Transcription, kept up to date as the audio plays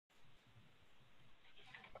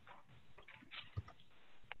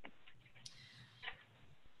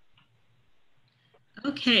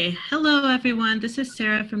Okay, hello everyone. This is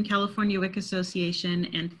Sarah from California WIC Association,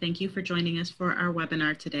 and thank you for joining us for our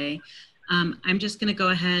webinar today. I'm just going to go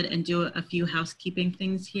ahead and do a few housekeeping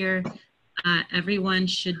things here. Everyone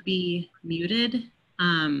should be muted.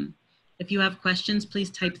 If you have questions, please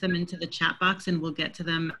type them into the chat box and we'll get to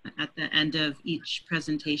them at the end of each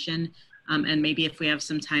presentation, and maybe if we have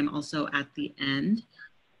some time also at the end.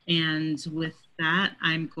 And with that,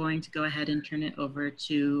 I'm going to go ahead and turn it over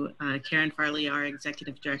to Karen Farley, our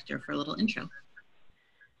Executive Director, for a little intro.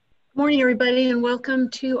 Good morning, everybody, and welcome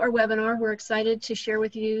to our webinar. We're excited to share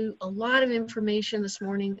with you a lot of information this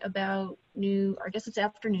morning about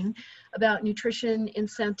about nutrition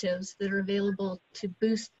incentives that are available to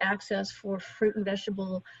boost access for fruit and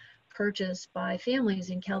vegetable purchase by families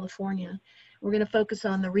in California. We're going to focus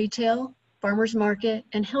on the retail, farmers market,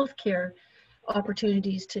 and healthcare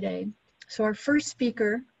opportunities today. So our first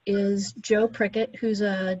speaker is Joe Prickett, who's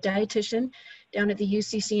a dietitian down at the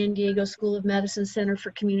UC San Diego School of Medicine Center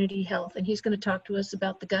for Community Health. And he's going to talk to us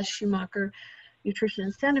about the Gus Schumacher Nutrition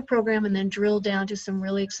Incentive Program and then drill down to some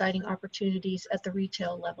really exciting opportunities at the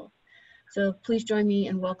retail level. So please join me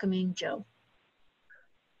in welcoming Joe.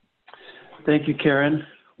 Thank you, Karen.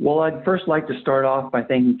 Well, I'd first like to start off by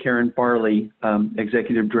thanking Karen Farley,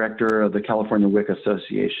 Executive Director of the California WIC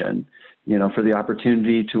Association, for the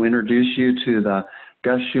opportunity to introduce you to the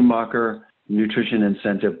Gus Schumacher Nutrition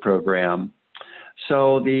Incentive Program.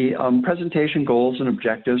 So the presentation goals and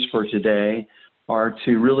objectives for today are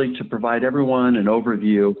to provide everyone an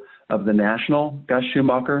overview of the national Gus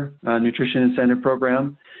Schumacher Nutrition Incentive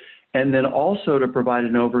Program, and then also to provide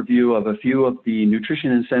an overview of a few of the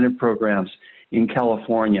nutrition incentive programs in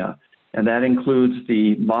California. And that includes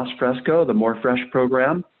the Más Fresco, the More Fresh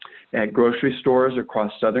program at grocery stores across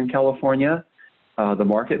Southern California, the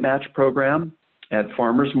Market Match program at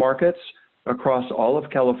farmers markets across all of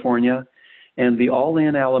California, and the ALL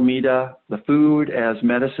IN Alameda, the Food as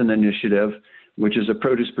Medicine Initiative, which is a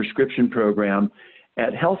produce prescription program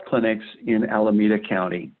at health clinics in Alameda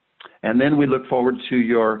County. And then we look forward to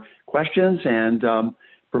your questions and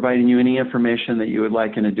providing you any information that you would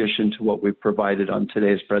like in addition to what we've provided on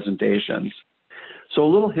today's presentations. So a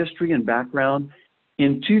little history and background.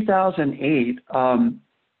 In 2008,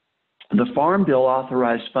 the Farm Bill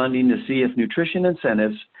authorized funding to see if nutrition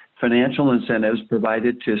incentives, financial incentives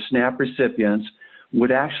provided to SNAP recipients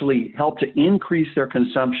would actually help to increase their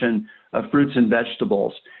consumption of fruits and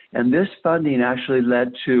vegetables. And this funding actually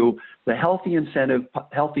led to the Healthy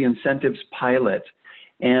Incentives pilot.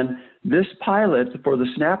 And this pilot, for the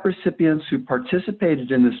SNAP recipients who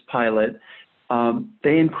participated in this pilot,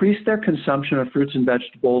 they increased their consumption of fruits and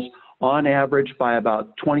vegetables on average by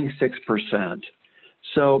about 26%.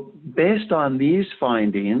 So based on these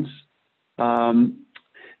findings,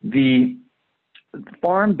 the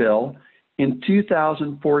Farm Bill in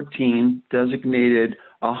 2014 designated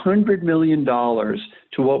 $100 million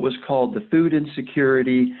to what was called the Food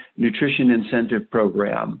Insecurity Nutrition Incentive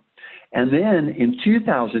Program. And then in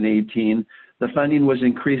 2018, the funding was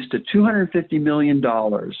increased to $250 million,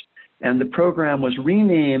 and the program was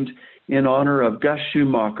renamed in honor of Gus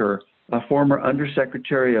Schumacher, a former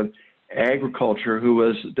Undersecretary of Agriculture who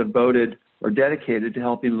was devoted or dedicated to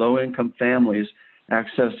helping low-income families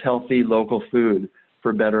access healthy local food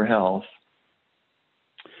for better health.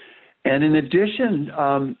 And in addition,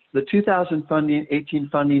 the 2018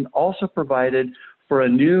 funding also provided for a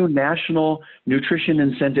new national nutrition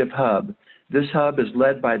incentive hub. This hub is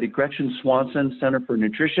led by the Gretchen Swanson Center for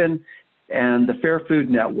Nutrition and the Fair Food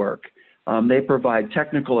Network. They provide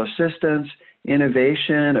technical assistance,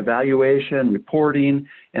 innovation, evaluation, reporting,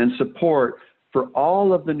 and support for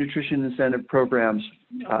all of the nutrition incentive programs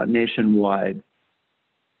nationwide.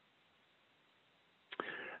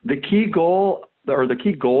 The key goal, or the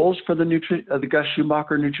key goals for the Gus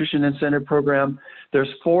Schumacher Nutrition Incentive Program, there's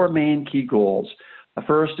four main key goals. The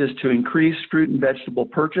first is to increase fruit and vegetable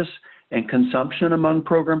purchase and consumption among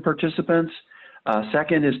program participants.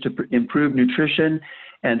 Second is to improve nutrition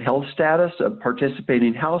and health status of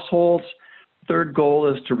participating households. Third goal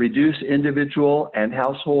is to reduce individual and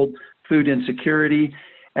household food insecurity.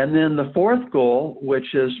 And then the fourth goal,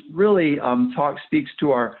 which is really speaks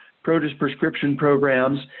to our produce prescription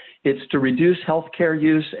programs, it's to reduce healthcare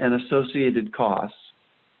use and associated costs.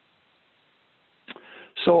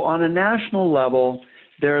 So on a national level,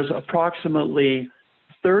 there's approximately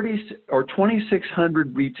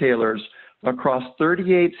 2,600 retailers across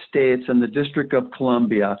 38 states and the District of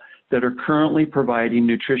Columbia that are currently providing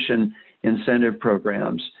nutrition incentive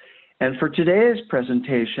programs. And for today's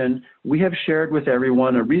presentation, we have shared with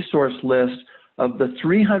everyone a resource list of the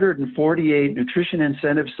 348 nutrition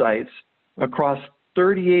incentive sites across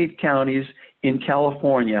 38 counties in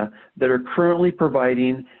California that are currently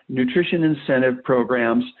providing nutrition incentive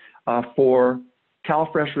programs for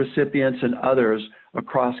CalFresh recipients and others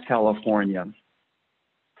across California.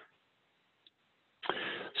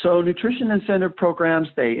 So nutrition incentive programs,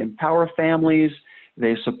 they empower families,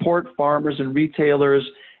 they support farmers and retailers,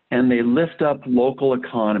 and they lift up local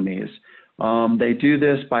economies. They do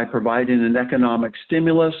this by providing an economic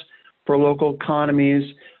stimulus for local economies.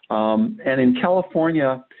 And in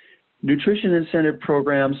California, nutrition incentive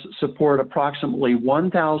programs support approximately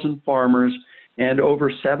 1,000 farmers and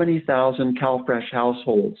over 70,000 CalFresh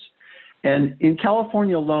households. And in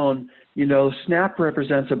California alone, you know, SNAP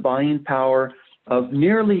represents a buying power of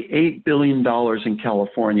nearly $8 billion in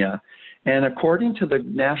California. And according to the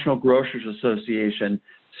National Grocers Association,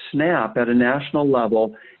 SNAP at a national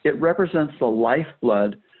level, it represents the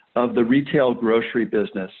lifeblood of the retail grocery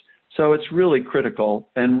business. So it's really critical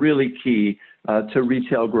and really key to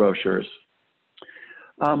retail grocers.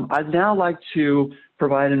 I'd now like to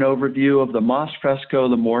provide an overview of the Más Fresco,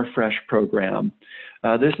 the More Fresh program.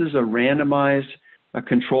 This is a randomized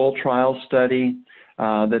controlled trial study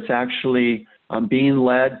that's actually being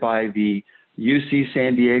led by the UC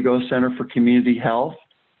San Diego Center for Community Health.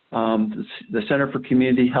 The Center for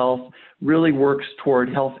Community Health really works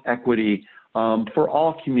toward health equity for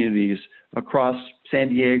all communities across San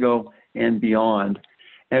Diego and beyond.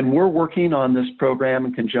 And we're working on this program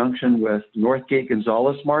in conjunction with Northgate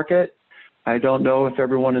Gonzalez Market. I don't know if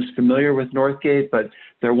everyone is familiar with Northgate, but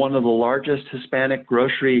they're one of the largest Hispanic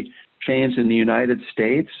grocery chains in the United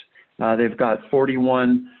States. They've got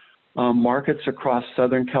 41 markets across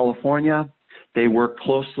Southern California. They work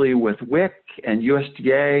closely with WIC and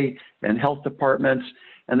USDA and health departments,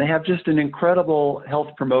 and they have just an incredible health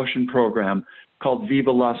promotion program called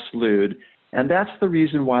Viva La Salud. And that's the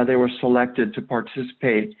reason why they were selected to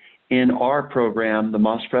participate in our program, the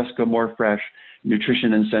Más Fresco More Fresh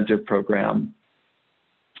Nutrition Incentive Program.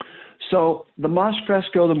 So the Más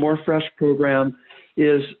Fresco, the More Fresh program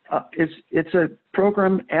is it's a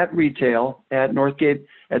program at retail at Northgate,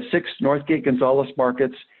 at 6 Northgate Gonzalez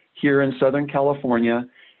markets here in Southern California,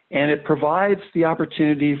 and it provides the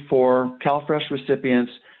opportunity for CalFresh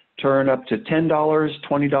recipients to earn up to $10,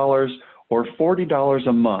 $20, or $40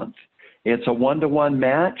 a month. It's a one-to-one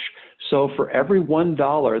match, so for every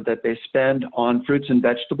 $1 that they spend on fruits and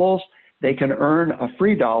vegetables, they can earn a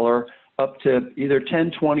free dollar up to either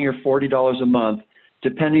 $10, $20, or $40 a month,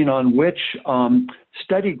 depending on which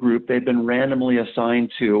study group they've been randomly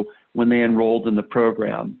assigned to when they enrolled in the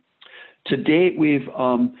program. To date, we've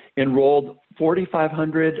enrolled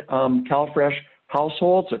 4,500 CalFresh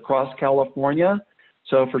households across California.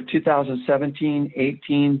 So for 2017,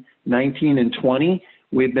 18, 19, and 20,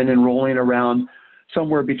 we've been enrolling around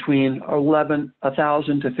somewhere between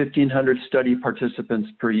 1,000 to 1,500 study participants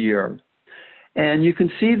per year. And you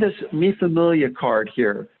can see this Mi Familia card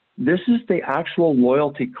here. This is the actual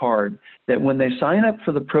loyalty card that when they sign up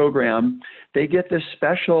for the program, they get this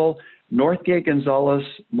special Northgate Gonzalez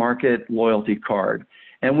Market loyalty card.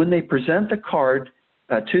 And when they present the card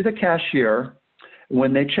to the cashier,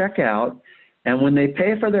 when they check out, and when they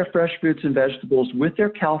pay for their fresh fruits and vegetables with their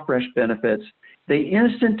CalFresh benefits, they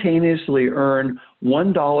instantaneously earn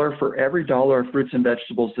 $1 for every dollar of fruits and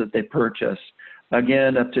vegetables that they purchase.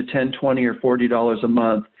 Again, up to $10, $20, or $40 a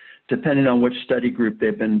month, depending on which study group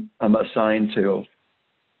they've been assigned to.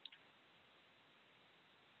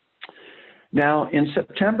 Now, in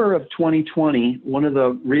September of 2020, one of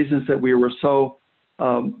the reasons that we were so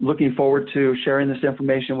looking forward to sharing this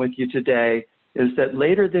information with you today is that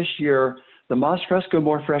later this year, the Más Fresco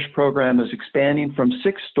More Fresh program is expanding from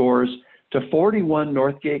 6 stores to 41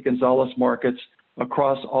 Northgate Gonzalez markets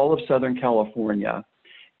across all of Southern California.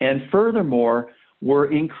 And furthermore,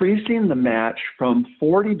 we're increasing the match from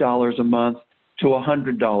 $40 a month to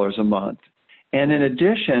 $100 a month. And in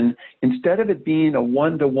addition, instead of it being a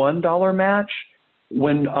 $1-to-$1 match,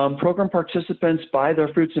 when program participants buy their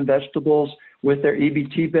fruits and vegetables with their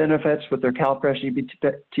EBT benefits, with their CalFresh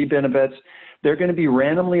EBT benefits, they're going to be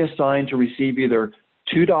randomly assigned to receive either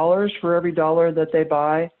 $2 for every dollar that they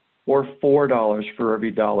buy or $4 for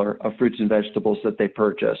every dollar of fruits and vegetables that they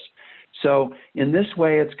purchase. So in this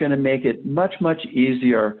way, it's going to make it much, much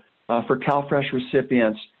easier for CalFresh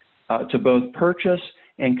recipients to both purchase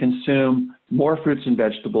and consume more fruits and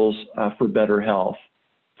vegetables for better health.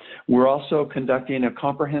 We're also conducting a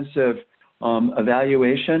comprehensive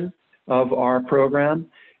evaluation of our program,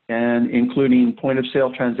 and including point of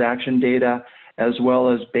sale transaction data, as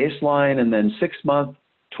well as baseline and then 6-month,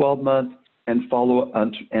 12-month, and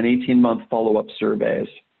 18-month follow-up surveys.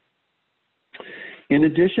 In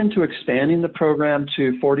addition to expanding the program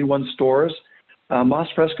to 41 stores, Más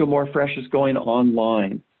Fresco More Fresh is going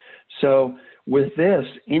online. So with this,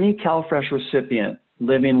 any CalFresh recipient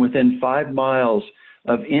living within 5 miles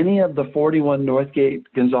of any of the 41 Northgate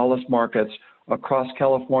Gonzales markets across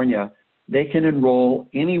California, they can enroll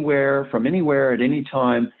anywhere, from anywhere at any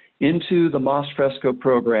time into the Más Fresco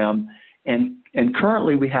program. And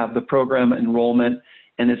currently we have the program enrollment,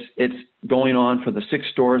 and it's going on for the 6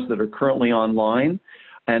 stores that are currently online,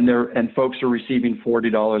 and folks are receiving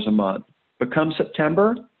 $40 a month. But come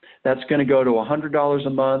September, that's going to go to $100 a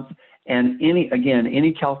month, and any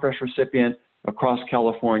CalFresh recipient across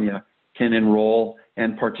California can enroll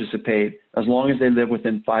and participate as long as they live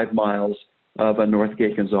within 5 miles of a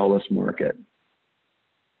Northgate Gonzales market.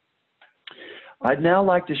 I'd now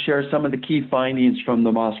like to share some of the key findings from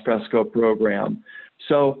the Más Fresco program.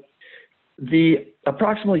 So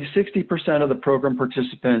approximately 60% of the program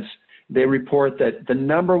participants, they report that the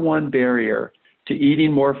 #1 barrier to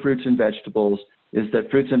eating more fruits and vegetables is that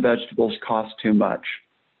fruits and vegetables cost too much.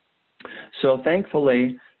 So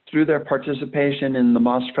thankfully, through their participation in the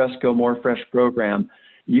Más Fresco More Fresh program,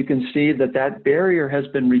 you can see that that barrier has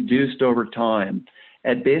been reduced over time.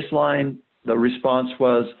 At baseline, the response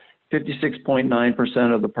was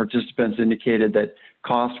 56.9% of the participants indicated that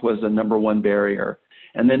cost was the #1 barrier.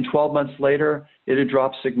 And then 12 months later, it had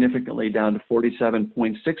dropped significantly down to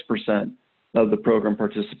 47.6% of the program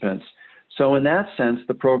participants. So in that sense,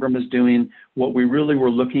 the program is doing what we really were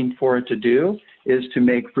looking for it to do, is to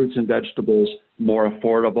make fruits and vegetables more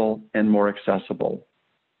affordable and more accessible.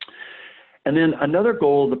 And then another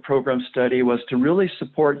goal of the program study was to really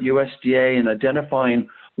support USDA in identifying,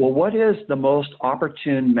 well, what is the most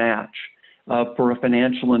opportune match for a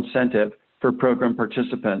financial incentive for program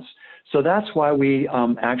participants? So that's why we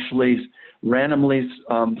actually randomly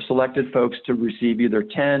selected folks to receive either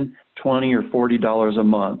 $10, $20, or $40 a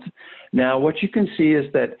month. Now, what you can see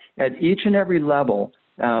is that at each and every level,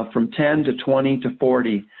 from 10 to 20 to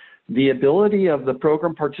 40, the ability of the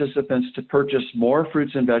program participants to purchase more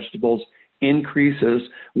fruits and vegetables increases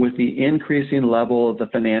with the increasing level of the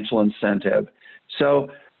financial incentive. So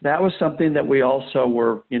that was something that we also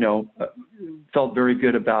were, felt very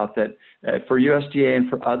good about, that for USDA and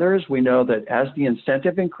for others, we know that as the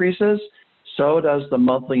incentive increases, so does the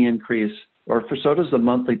monthly increase, so does the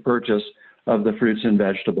monthly purchase of the fruits and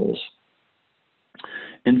vegetables.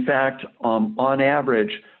 In fact, on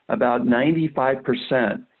average, about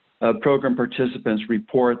 95% of program participants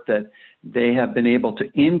report that they have been able to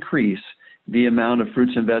increase the amount of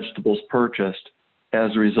fruits and vegetables purchased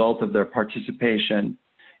as a result of their participation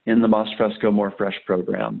in the Más Fresco More Fresh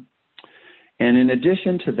program. And in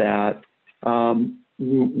addition to that,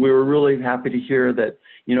 we were really happy to hear that,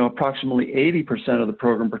 approximately 80% of the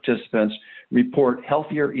program participants report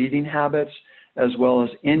healthier eating habits, as well as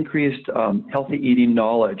increased healthy eating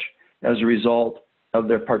knowledge as a result of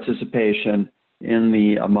their participation in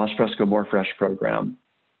the Más Fresco More Fresh program.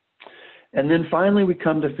 And then finally, we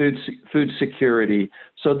come to food security.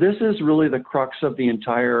 So this is really the crux of the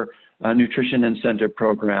entire nutrition incentive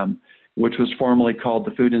program, which was formerly called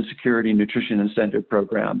the Food Insecurity Nutrition Incentive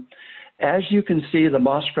Program. As you can see, the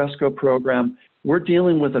Más Fresco program, we're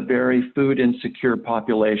dealing with a very food insecure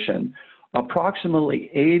population. Approximately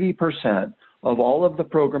 80% of all of the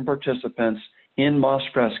program participants in Más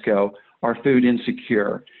Fresco are food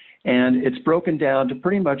insecure. And it's broken down to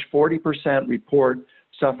pretty much 40% report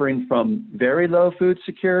suffering from very low food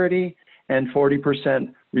security, and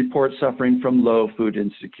 40% report suffering from low food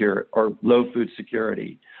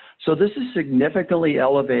security. So this is significantly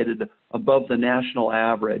elevated above the national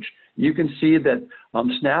average. You can see that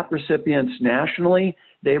SNAP recipients nationally,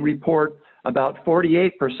 they report about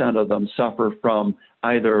 48% of them suffer from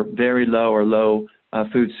either very low or low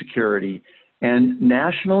food security. And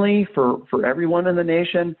nationally, for everyone in the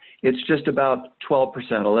nation, it's just about 12%,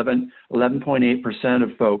 11.8%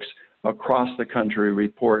 of folks across the country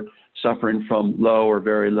report suffering from low or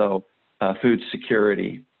very low food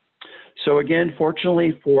security. So again,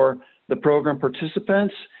 fortunately for the program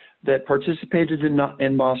participants that participated in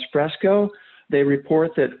Más Fresco, they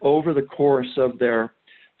report that over the course of their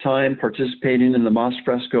time participating in the Más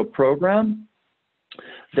Fresco program,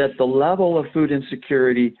 that the level of food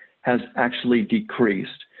insecurity has actually decreased.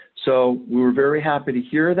 So we were very happy to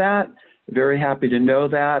hear that, very happy to know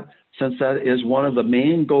that, since that is one of the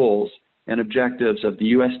main goals and objectives of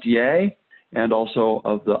the USDA and also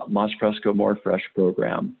of the Más Fresco More Fresh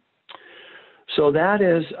program. So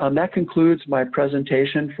that concludes my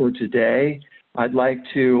presentation for today. I'd like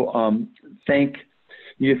to thank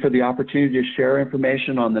you for the opportunity to share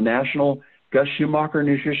information on the National Gus Schumacher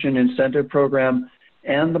Nutrition Incentive Program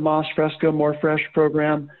and the Más Fresco More Fresh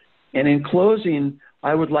program. And in closing,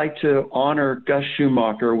 I would like to honor Gus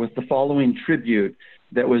Schumacher with the following tribute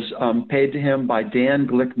that was paid to him by Dan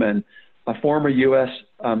Glickman, a former U.S.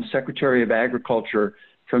 Secretary of Agriculture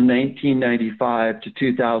from 1995 to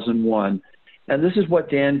 2001. And this is what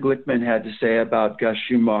Dan Glickman had to say about Gus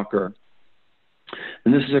Schumacher.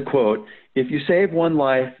 And this is a quote: "If you save one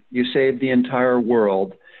life, you save the entire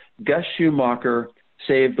world. Gus Schumacher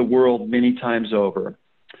saved the world many times over."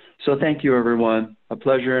 So thank you, everyone. A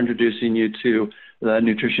pleasure introducing you to the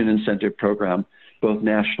Nutrition Incentive Program, both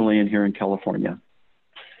nationally and here in California.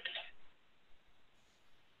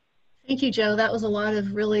 Thank you, Joe. That was a lot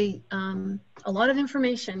of really, a lot of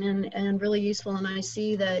information and really useful. And I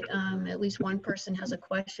see that at least one person has a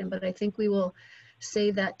question, but I think we will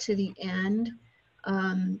save that to the end.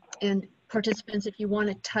 And participants, if you want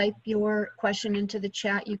to type your question into the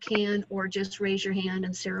chat, you can, or just raise your hand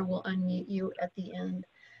and Sarah will unmute you at the end.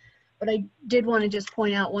 But I did want to just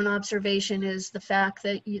point out one observation is the fact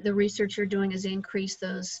that the research you're doing has increased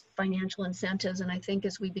those financial incentives. And I think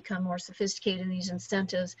as we become more sophisticated in these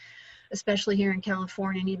incentives, especially here in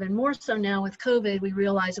California, and even more so now with COVID, we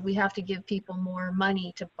realize that we have to give people more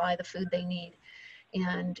money to buy the food they need.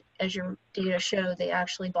 And as your data show, they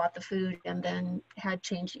actually bought the food and then had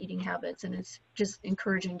changed eating habits. And it's just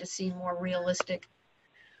encouraging to see more realistic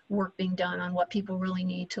work being done on what people really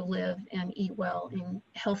need to live and eat well and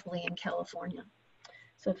healthily in California.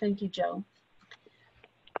 So thank you, Joe.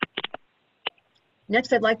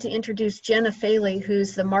 Next, I'd like to introduce Jenna Faley,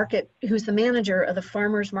 who's the manager of the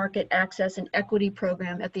Farmers Market Access and Equity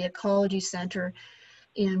Program at the Ecology Center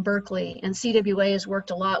in Berkeley. And CWA has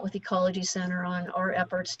worked a lot with Ecology Center on our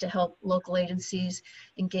efforts to help local agencies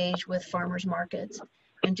engage with farmers markets.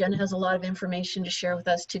 And Jenna has a lot of information to share with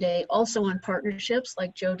us today, also on partnerships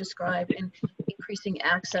like Joe described and increasing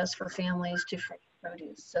access for families to fresh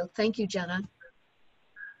produce. So thank you, Jenna.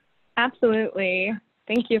 Absolutely.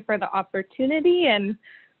 Thank you for the opportunity and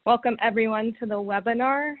welcome everyone to the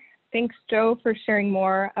webinar. Thanks, Joe, for sharing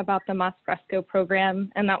more about the Más Fresco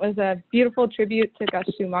program. And that was a beautiful tribute to Gus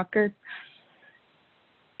Schumacher.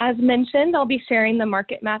 As mentioned, I'll be sharing the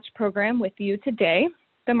Market Match program with you today.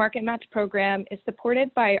 The Market Match program is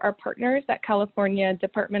supported by our partners at California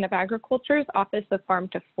Department of Agriculture's Office of Farm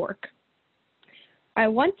to Fork. I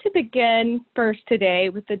want to begin first today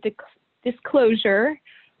with the disclosure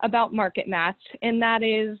about Market Match, and that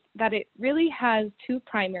is that it really has two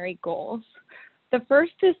primary goals. The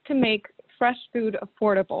first is to make fresh food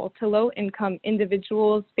affordable to low-income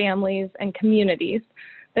individuals, families, and communities.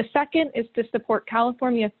 The second is to support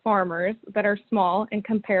California farmers that are small in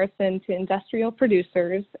comparison to industrial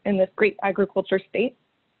producers in this great agriculture state.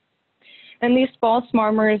 And these small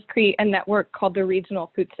farmers create a network called the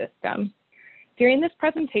Regional Food System. During this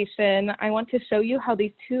presentation, I want to show you how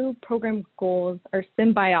these two program goals are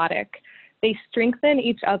symbiotic. They strengthen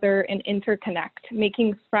each other and interconnect,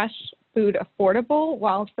 making fresh food affordable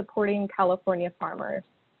while supporting California farmers.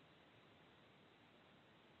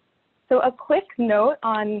 So a quick note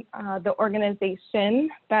on the organization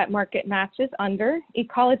that Market Match is under.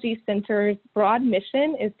 Ecology Center's broad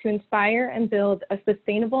mission is to inspire and build a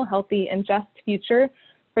sustainable, healthy, and just future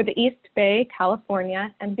for the East Bay,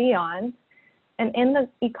 California, and beyond. And in the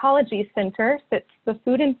Ecology Center sits the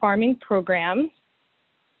Food and Farming Program,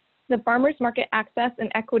 the Farmers Market Access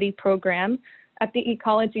and Equity Program at the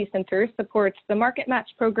Ecology Center supports the Market Match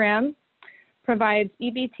program, provides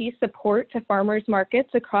EBT support to farmers markets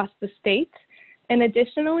across the state, and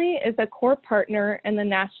additionally is a core partner in the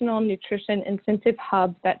National Nutrition Incentive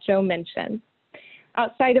Hub that Joe mentioned.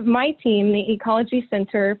 Outside of my team, the Ecology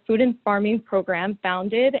Center Food and Farming Program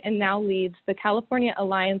founded and now leads the California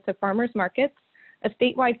Alliance of Farmers Markets, a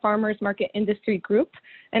statewide farmers market industry group,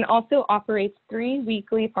 and also operates 3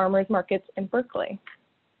 weekly farmers markets in Berkeley.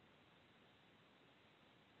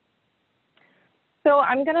 So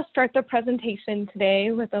I'm going to start the presentation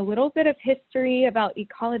today with a little bit of history about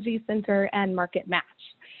Ecology Center and Market Match.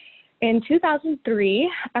 In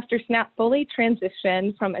 2003, after SNAP fully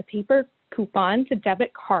transitioned from a paper coupon to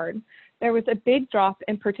debit card, there was a big drop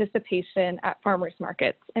in participation at farmers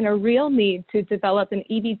markets and a real need to develop an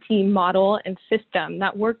EBT model and system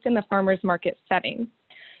that worked in the farmers market setting.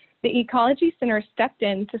 The Ecology Center stepped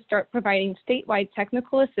in to start providing statewide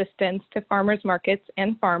technical assistance to farmers markets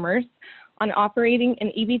and farmers on operating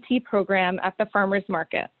an EBT program at the farmers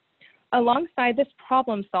market. Alongside this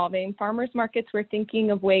problem solving, farmers markets were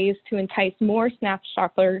thinking of ways to entice more SNAP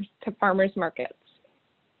shoppers to farmers markets.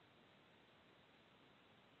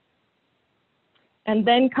 And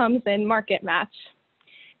then comes in Market Match.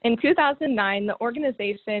 In 2009, the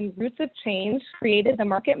organization Roots of Change created the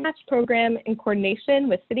Market Match program in coordination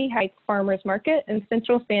with City Heights Farmers Market in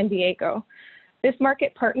Central San Diego. This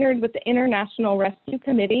market partnered with the International Rescue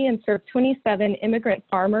Committee and served 27 immigrant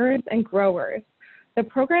farmers and growers. The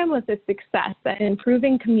program was a success at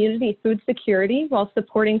improving community food security while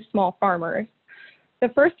supporting small farmers. The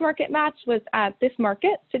first market match was at this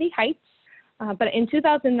market, City Heights, but in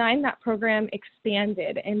 2009, that program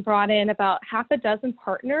expanded and brought in about half a dozen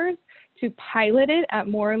partners to pilot it at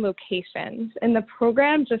more locations. And the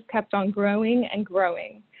program just kept on growing and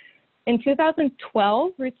growing. In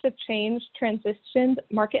 2012, Roots of Change transitioned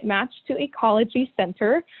Market Match to Ecology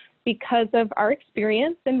Center because of our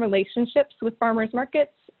experience in relationships with farmers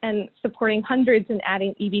markets and supporting hundreds and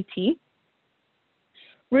adding EBT.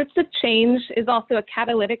 Roots of Change is also a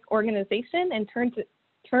catalytic organization and turned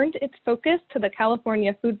its focus to the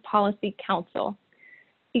California Food Policy Council.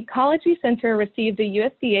 Ecology Center received a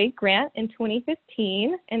USDA grant in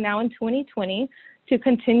 2015 and now in 2020 to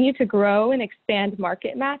continue to grow and expand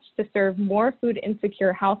Market Match to serve more food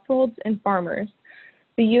insecure households and farmers.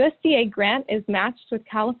 The USDA grant is matched with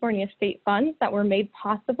California state funds that were made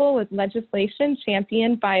possible with legislation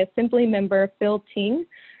championed by Assembly Member Phil Ting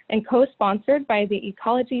and co-sponsored by the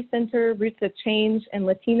Ecology Center, Roots of Change, and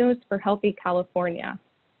Latinos for Healthy California.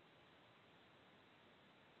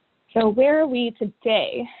 So where are we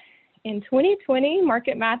today? In 2020,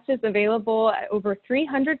 Market Match is available at over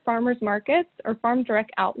 300 farmers markets or farm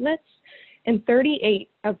direct outlets in 38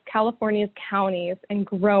 of California's counties and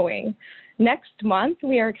growing. Next month,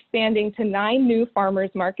 we are expanding to 9 new farmers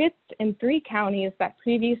markets in 3 counties that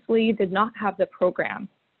previously did not have the program.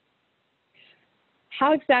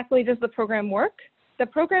 How exactly does the program work? The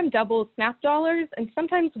program doubles SNAP dollars and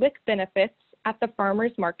sometimes WIC benefits at the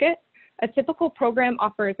farmers market. A typical program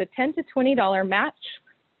offers a $10 to $20 match,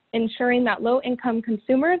 ensuring that low-income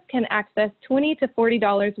consumers can access $20 to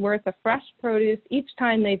 $40 worth of fresh produce each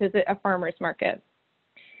time they visit a farmer's market.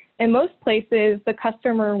 In most places, the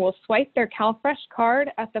customer will swipe their CalFresh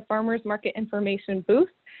card at the farmer's market information booth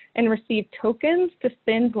and receive tokens to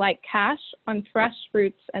spend like cash on fresh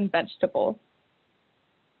fruits and vegetables.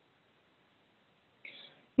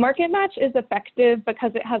 Market Match is effective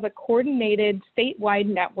because it has a coordinated statewide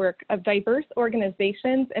network of diverse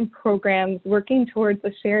organizations and programs working towards a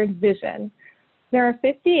shared vision. There are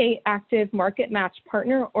 58 active Market Match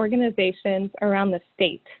partner organizations around the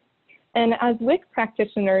state. And as WIC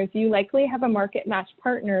practitioners, you likely have a Market Match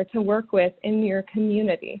partner to work with in your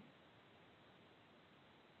community.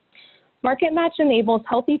 Market Match enables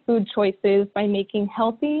healthy food choices by making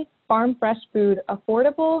healthy, farm fresh food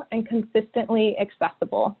affordable and consistently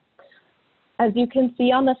accessible. As you can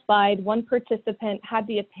see on the slide, one participant had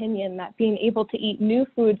the opinion that being able to eat new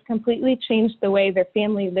foods completely changed the way their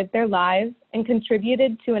family lived their lives and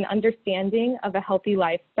contributed to an understanding of a healthy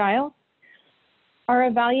lifestyle. Our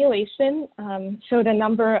evaluation showed a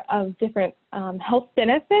number of different health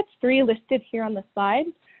benefits, 3 listed here on the slide.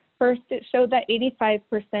 First, it showed that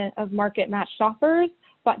 85% of Market Match shoppers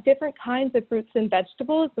bought different kinds of fruits and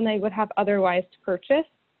vegetables than they would have otherwise purchased.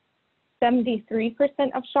 73%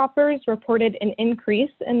 of shoppers reported an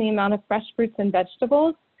increase in the amount of fresh fruits and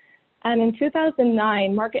vegetables. And in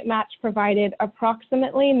 2009, Market Match provided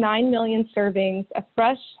approximately 9 million servings of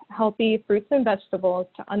fresh, healthy fruits and vegetables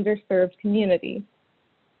to underserved communities.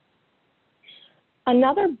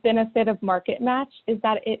 Another benefit of Market Match is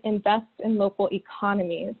that it invests in local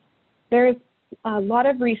economies. There's a lot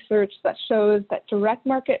of research that shows that direct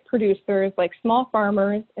market producers like small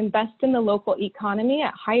farmers invest in the local economy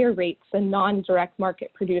at higher rates than non-direct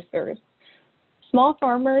market producers. Small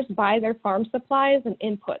farmers buy their farm supplies and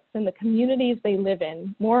inputs in the communities they live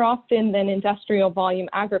in more often than industrial volume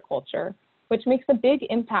agriculture, which makes a big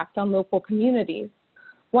impact on local communities.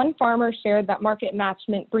 One farmer shared that Market Match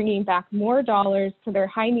meant bringing back more dollars to their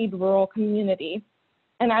high-need rural community.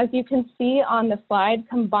 And as you can see on the slide,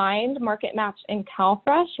 combined Market Match and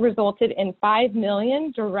CalFresh resulted in $5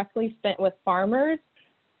 million directly spent with farmers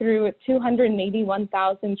through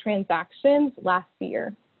 281,000 transactions last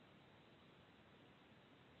year.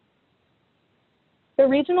 The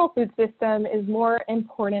regional food system is more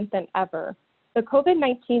important than ever. The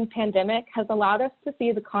COVID-19 pandemic has allowed us to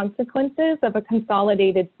see the consequences of a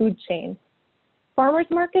consolidated food chain. Farmers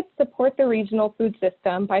markets support the regional food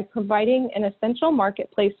system by providing an essential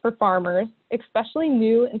marketplace for farmers, especially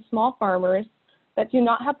new and small farmers that do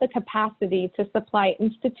not have the capacity to supply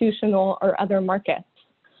institutional or other markets.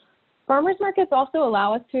 Farmers markets also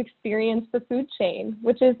allow us to experience the food chain,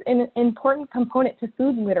 which is an important component to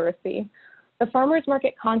food literacy. The farmers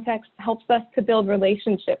market context helps us to build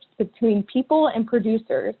relationships between people and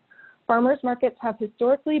producers. Farmers markets have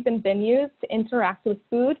historically been venues to interact with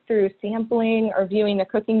food through sampling or viewing a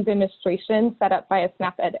cooking demonstration set up by a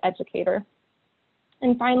SNAP Ed educator.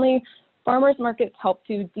 And finally, Farmers markets help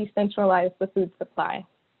to decentralize the food supply.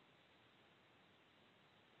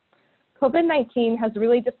 COVID-19 has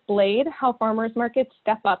really displayed how farmers markets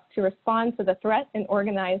step up to respond to the threat and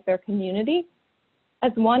organize their community.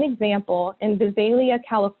 As one example, in Visalia,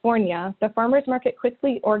 California, the farmers market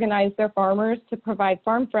quickly organized their farmers to provide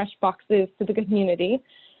farm fresh boxes to the community,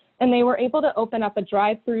 and they were able to open up a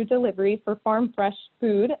drive-through delivery for farm fresh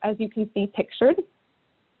food, as you can see pictured.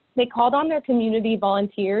 They called on their community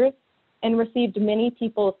volunteers and received many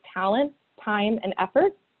people's talent, time, and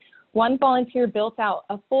effort. One volunteer built out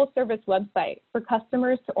a full-service website for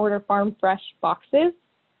customers to order farm fresh boxes.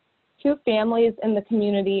 2 families in the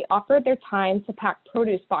community offered their time to pack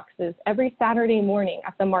produce boxes every Saturday morning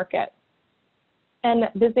at the market. And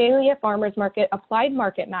Visalia Farmers Market applied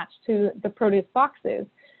Market Match to the produce boxes,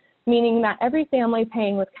 meaning that every family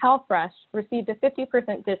paying with CalFresh received a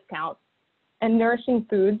 50% discount and nourishing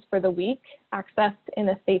foods for the week accessed in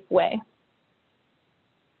a safe way.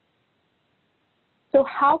 So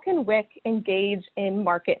how can WIC engage in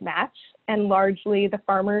Market Match and largely the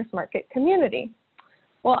farmers market community?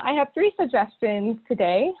 Well, I have 3 suggestions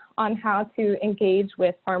today on how to engage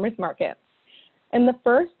with farmers markets. And the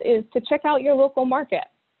first is to check out your local market.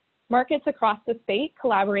 Markets across the state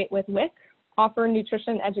collaborate with WIC, offer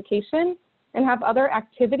nutrition education, and have other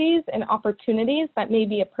activities and opportunities that may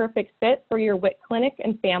be a perfect fit for your WIC clinic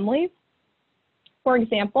and families. For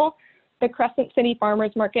example, the Crescent City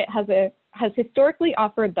Farmers Market has historically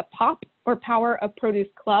offered the POP, or Power of Produce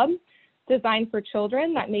Club, designed for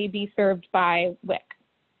children that may be served by WIC.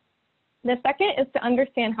 The second is to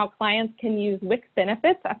understand how clients can use WIC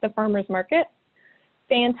benefits at the farmers market.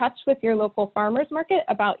 Stay in touch with your local farmers market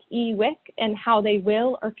about eWIC and how they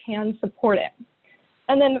will or can support it.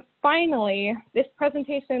 And then finally, this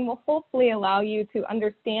presentation will hopefully allow you to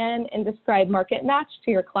understand and describe Market Match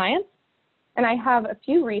to your clients. And I have a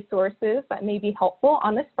few resources that may be helpful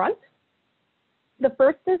on this front. The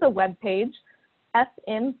first is a web page,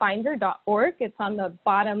 smfinder.org. It's on the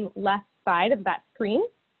bottom left side of that screen.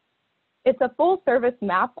 It's a full service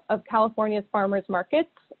map of California's farmers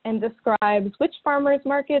markets and describes which farmers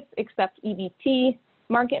markets accept EBT,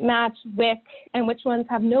 Market Match, WIC, and which ones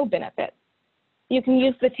have no benefits. You can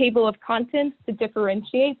use the table of contents to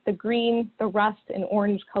differentiate the green, the rust, and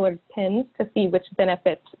orange colored pins to see which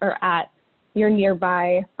benefits are at your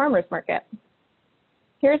nearby farmers market.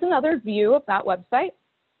 Here's another view of that website.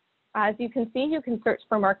 As you can see, you can search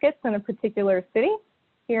for markets in a particular city.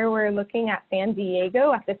 Here we're looking at San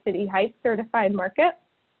Diego at the City Heights Certified Market.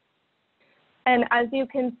 And as you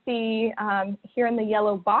can see here in the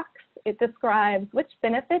yellow box, it describes which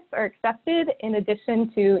benefits are accepted in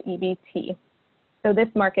addition to EBT. So this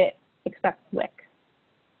market accepts WIC.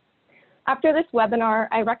 After this webinar,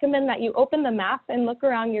 I recommend that you open the map and look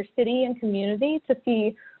around your city and community to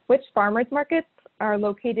see which farmers markets are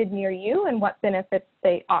located near you and what benefits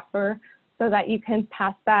they offer, so that you can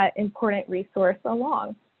pass that important resource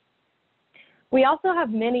along. We also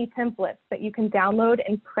have many templates that you can download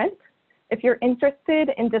and print. If you're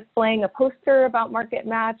interested in displaying a poster about Market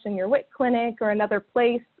Match in your WIC clinic or another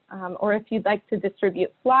place, or if you'd like to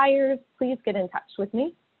distribute flyers, please get in touch with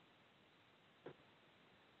me.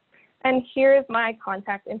 And here's my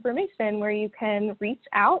contact information where you can reach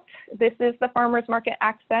out. This is the Farmers Market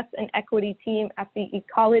Access and Equity team at the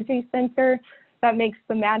Ecology Center that makes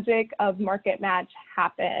the magic of Market Match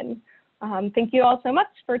happen. Thank you all so much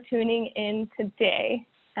for tuning in today.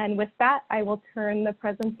 And with that, I will turn the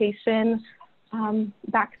presentation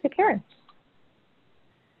back to Karen.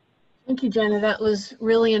 Thank you, Jenna. That was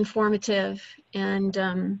really informative.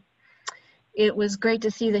 And it was great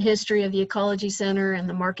to see the history of the Ecology Center and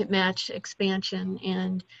the Market Match expansion,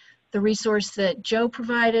 and the resource that Joe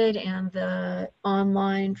provided and the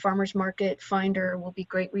online farmers market finder will be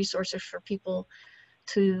great resources for people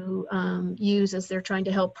to use as they're trying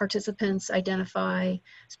to help participants identify,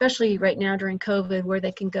 especially right now during COVID, where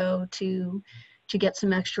they can go to get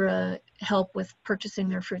some extra help with purchasing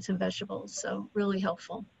their fruits and vegetables. So really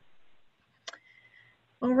helpful.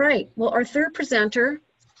 All right, well, our third presenter,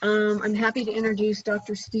 I'm happy to introduce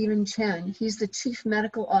Dr. Stephen Chen. He's the Chief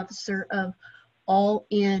Medical Officer of ALL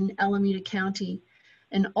IN Alameda County.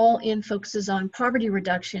 And ALL IN focuses on poverty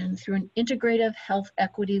reduction through an integrative health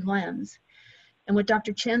equity lens. And what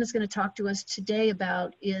Dr. Chen is going to talk to us today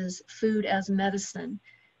about is food as medicine.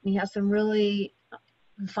 And he has some really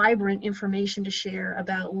vibrant information to share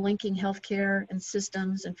about linking healthcare and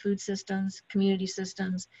systems and food systems, community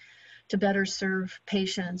systems, to better serve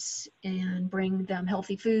patients and bring them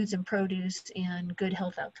healthy foods and produce and good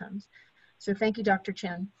health outcomes. So thank you, Dr.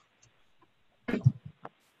 Chen.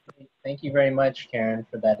 Thank you very much, Karen,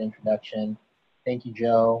 for that introduction. thank you,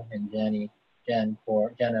 Joe and Jenna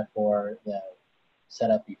for the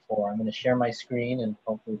setup before. I'm going to share my screen and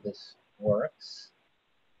hopefully this works.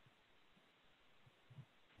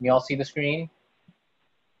 Can you all see the screen?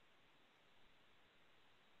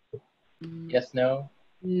 Yes, no?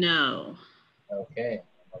 No. Okay,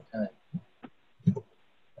 one more time.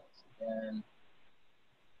 Once again.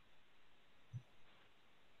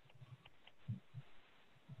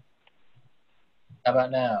 How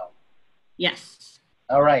about now? Yes.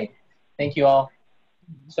 All right, thank you all.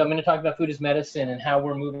 So I'm going to talk about food as medicine and how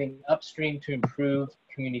we're moving upstream to improve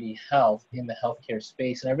community health in the healthcare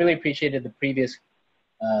space. And I really appreciated the previous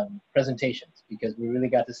presentations because we really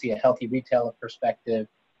got to see a healthy retailer perspective.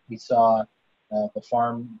 We saw the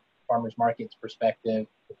farmers markets perspective.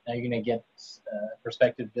 Now you're going to get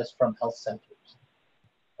perspective just from health centers.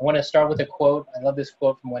 I want to start with a quote. I love this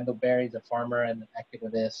quote from Wendell Berry, the farmer and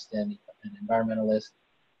activist and an environmentalist.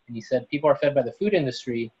 And he said, people are fed by the food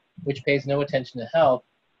industry, which pays no attention to health,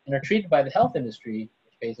 and are treated by the health industry,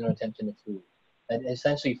 which pays no attention to food. That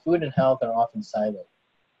essentially food and health are often siloed.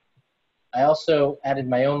 I also added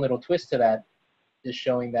my own little twist to that, just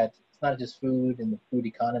showing that it's not just food and the food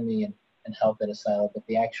economy and health that is siloed, but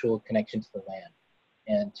the actual connection to the land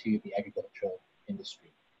and to the agricultural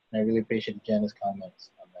industry. And I really appreciate Jenna's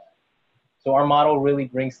comments on that. So our model really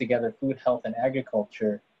brings together food, health, and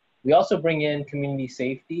agriculture. We also bring in community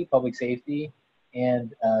safety, public safety,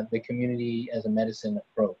 and the community as a medicine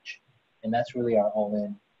approach. And that's really our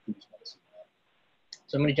all-in food as medicine model.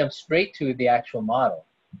 So I'm going to jump straight to the actual model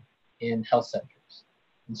in health centers.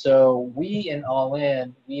 And so we in All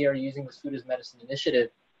In, we are using this food as medicine initiative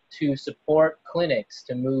to support clinics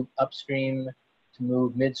to move upstream, to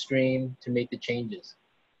move midstream, to make the changes.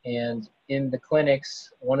 And in the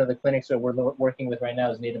clinics, one of the clinics that we're working with right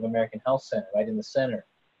now is Native American Health Center, right in the center.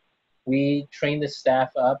 We train the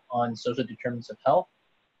staff up on social determinants of health,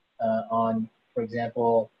 on, for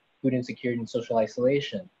example, food insecurity and social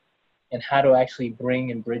isolation, and how to actually bring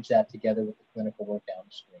and bridge that together with the clinical work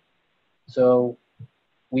downstream. So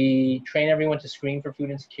we train everyone to screen for food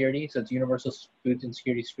insecurity, so it's universal food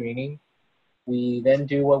insecurity screening. We then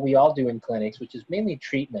do what we all do in clinics, which is mainly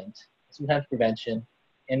treatment, sometimes prevention,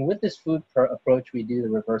 and with this food approach, we do the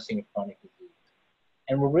reversing of chronic disease.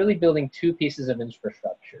 And we're really building two pieces of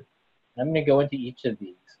infrastructure. I'm going to go into each of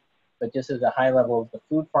these, but just as a high level, the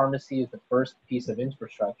food pharmacy is the first piece of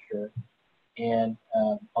infrastructure, and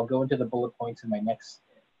I'll go into the bullet points in my next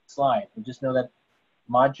slide. But just know that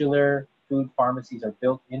modular food pharmacies are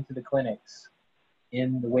built into the clinics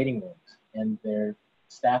in the waiting rooms, and they're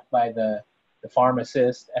staffed by the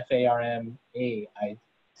pharmacist, F-A-R-M-A-C-I-S-T,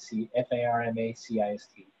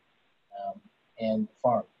 and the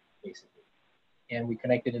farm, basically. And we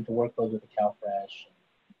connect it into workflows with the CalFresh.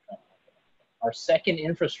 Our second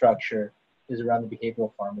infrastructure is around the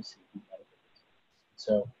behavioral pharmacy.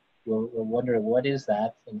 So you'll wonder, what is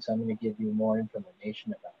that? And so I'm going to give you more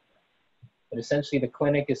information about that. But essentially, the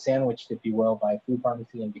clinic is sandwiched, if you will, by food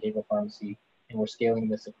pharmacy and behavioral pharmacy, and we're scaling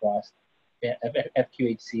this across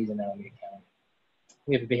FQHCs in Alameda County.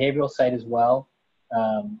 We have a behavioral site as well,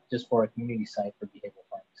 just for a community site for behavioral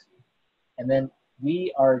pharmacy. And then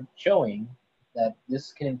we are showing that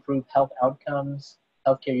this can improve health outcomes,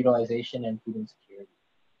 healthcare utilization, and food insecurity.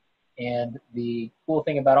 And the cool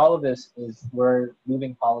thing about all of this is we're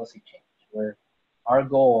moving policy change, where our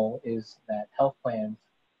goal is that health plans,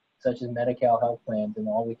 such as Medi-Cal health plans in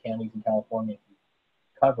all the counties in California,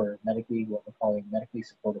 cover medically, what we're calling medically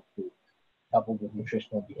supportive foods, coupled with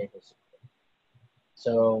nutritional and behavioral support.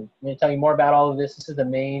 So I'm going to tell you more about all of this. This is the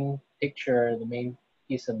main picture, the main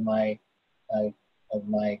piece of my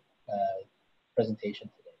presentation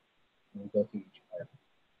today. We'll go through each part.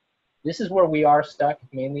 This is where we are stuck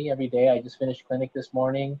mainly every day. I just finished clinic this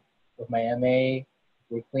morning with my MA.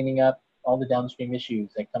 We're cleaning up all the downstream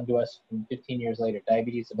issues that come to us from 15 years later.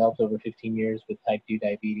 Diabetes developed over 15 years with type 2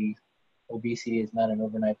 diabetes. Obesity is not an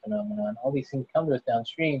overnight phenomenon. All these things come to us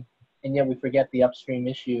downstream, and yet we forget the upstream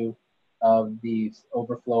issue of these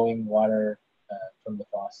overflowing water from the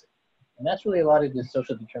faucet. And that's really a lot of the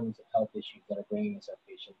social determinants of health issues that are bringing us our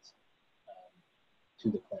patients to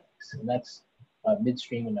the clinics. And that's a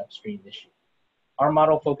midstream and upstream issue. Our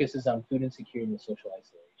model focuses on food insecurity and social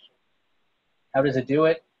isolation. How does it do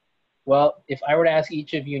it? Well, if I were to ask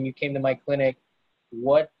each of you and you came to my clinic,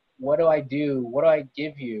 what do I do? What do I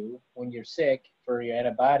give you when you're sick for your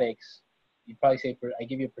antibiotics? You'd probably say, I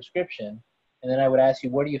give you a prescription. And then I would ask you,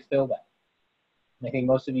 where do you fill that? And I think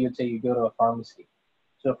most of you would say you go to a pharmacy.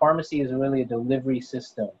 So a pharmacy is really a delivery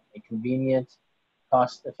system, a convenient,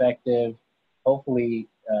 cost-effective, hopefully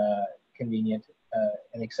convenient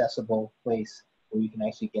and accessible place where you can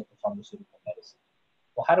actually get the pharmaceutical medicine.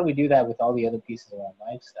 Well, how do we do that with all the other pieces around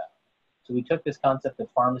lifestyle? So we took this concept of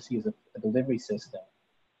pharmacy as a delivery system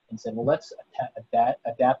and said, well, let's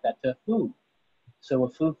adapt that to food. So a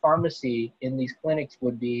food pharmacy in these clinics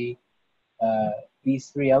would be these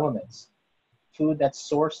three elements: food that's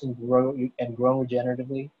sourced and grown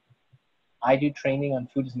regeneratively. I do training on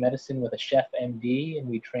food as medicine with a chef MD, and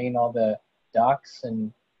we train all the docs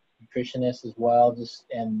and nutritionists as well,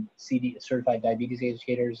 and certified diabetes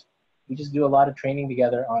educators. We just do a lot of training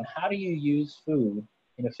together on how do you use food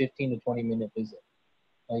in a 15 to 20 minute visit.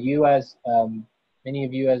 Now many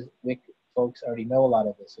of you as WIC folks already know a lot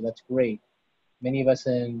of this, so that's great. Many of us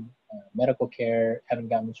in medical care haven't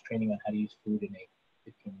gotten much training on how to use food in a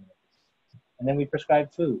 15 minute visit. And then we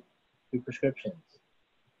prescribe food through prescriptions.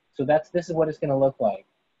 So this is what it's gonna look like.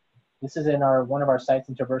 This is in one of our sites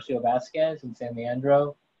in Traversio Vasquez in San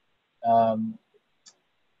Leandro.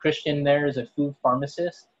 Christian there is a food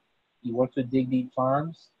pharmacist. He works with Dig Deep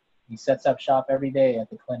Farms. He sets up shop every day at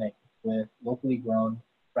the clinic with locally grown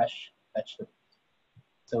fresh vegetables.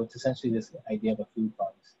 So it's essentially this idea of a food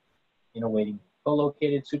pharmacy in a waiting room.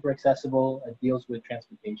 Co-located, super accessible, it deals with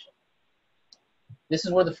transportation. This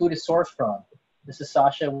is where the food is sourced from. This is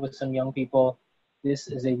Sasha with some young people. This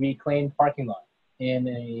is a reclaimed parking lot in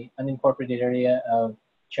an unincorporated area of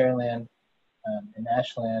Cherryland and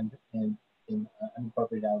Ashland in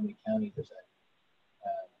unincorporated Alameda County. There's a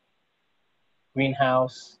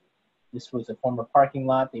greenhouse. This was a former parking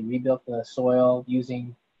lot. They rebuilt the soil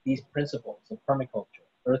using these principles of permaculture: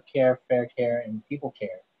 earth care, fair care, and people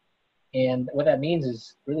care. And what that means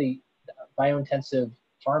is really biointensive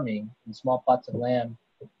farming in small plots of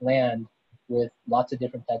land with lots of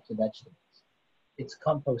different types of vegetables. It's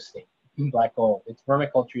composting, black gold. It's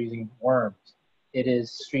vermiculture using worms.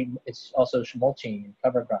 It's also mulching and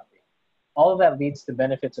cover cropping. All of that leads to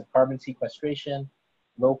benefits of carbon sequestration,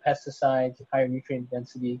 low pesticides, higher nutrient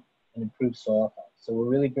density, and improved soil health. So we're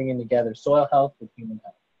really bringing together soil health with human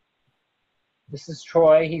health. This is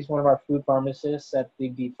Troy. He's one of our food pharmacists at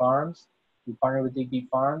Dig Deep Farms. We partner with Dig Deep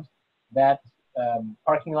Farms. That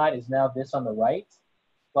parking lot is now this on the right.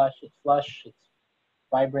 It's flush, it's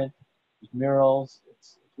vibrant, there's murals.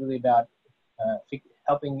 It's really about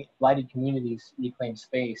helping blighted communities reclaim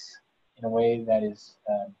space in a way that is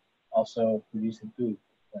also producing food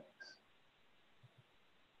for clinics.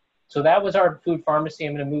 So that was our food pharmacy.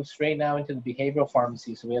 I'm going to move straight now into the behavioral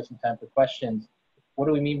pharmacy so we have some time for questions. What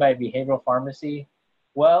do we mean by behavioral pharmacy?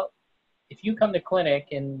 Well, if you come to clinic,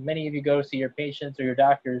 and many of you go to see your patients or your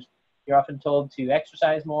doctors, you're often told to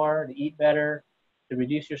exercise more, to eat better, to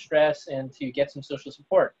reduce your stress, and to get some social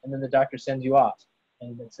support. And then the doctor sends you off.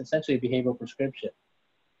 And it's essentially a behavioral prescription.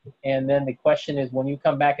 And then the question is, when you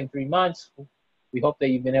come back in 3 months, we hope that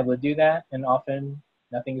you've been able to do that, and often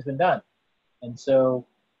nothing has been done. And so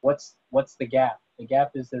what's the gap? The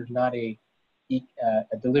gap is there's not a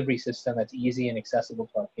delivery system that's easy and accessible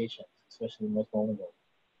to our patients, especially the most vulnerable.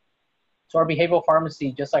 So our behavioral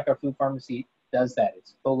pharmacy, just like our food pharmacy, does that.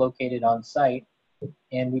 It's co-located on site,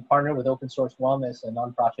 and we partner with Open Source Wellness, a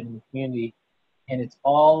nonprofit in the community, and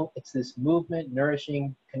it's this movement,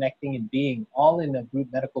 nourishing, connecting, and being, all in a group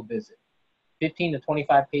medical visit. 15 to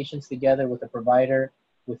 25 patients together with a provider,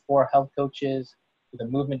 with 4 health coaches, with a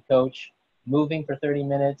movement coach, moving for 30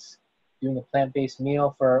 minutes, doing a plant-based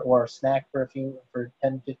meal or a snack for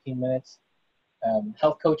 10, 15 minutes,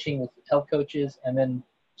 health coaching with health coaches, and then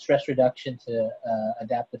stress reduction to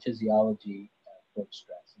adapt the physiology for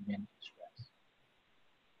stress and manage stress.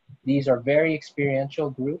 These are very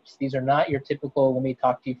experiential groups. These are not your typical, let me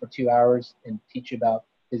talk to you for 2 hours and teach you about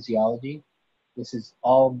physiology. This is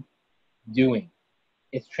all doing.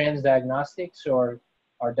 It's transdiagnostics, or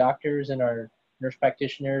our doctors and our nurse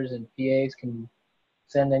practitioners and PAs can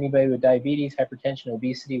send anybody with diabetes, hypertension,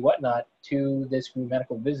 obesity, whatnot, to this group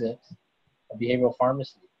medical visit, a behavioral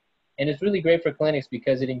pharmacy. And it's really great for clinics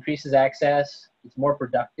because it increases access. It's more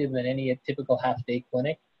productive than any typical half-day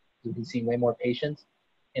clinic. You can see way more patients.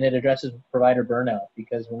 And it addresses provider burnout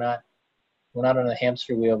because we're not on a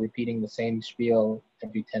hamster wheel repeating the same spiel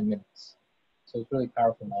every 10 minutes. So it's a really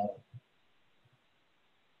powerful model.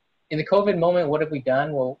 In the COVID moment, what have we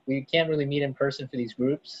done? Well, we can't really meet in person for these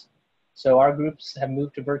groups. So our groups have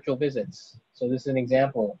moved to virtual visits. So this is an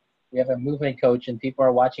example. We have a movement coach and people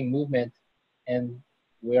are watching movement, and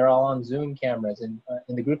we're all on Zoom cameras. And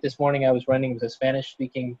in the group this morning I was running was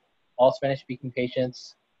all Spanish-speaking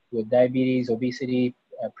patients with diabetes, obesity,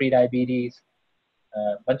 pre-diabetes,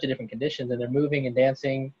 a bunch of different conditions, and they're moving and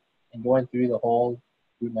dancing and going through the whole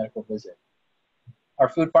group medical visit. Our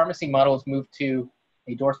food pharmacy model has moved to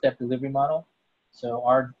a doorstep delivery model. So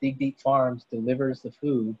our Dig Deep Farms delivers the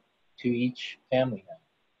food to each family now.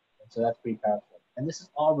 And so that's pretty powerful. And this is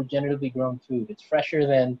all regeneratively grown food. It's fresher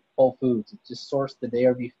than Whole Foods. It's just sourced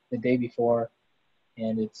the day before,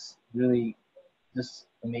 and it's really just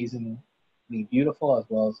amazingly beautiful as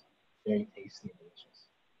well as very tasty and delicious.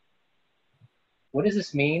 What does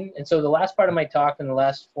this mean? And so the last part of my talk, in the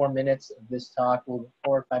last 4 minutes of this talk, 4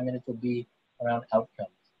 or 5 minutes, will be around outcomes.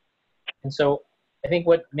 And so I think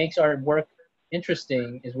what makes our work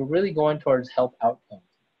interesting is we're really going towards health outcomes,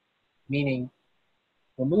 meaning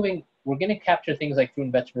we're going to capture things like fruit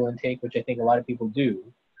and vegetable intake, which I think a lot of people do,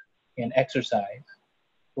 and exercise,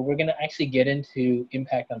 but we're going to actually get into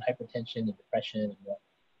impact on hypertension and depression and what.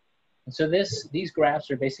 And so these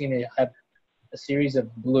graphs are basically going to have a series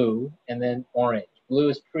of blue and then orange. Blue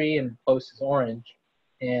is pre and post is orange.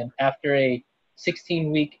 And after a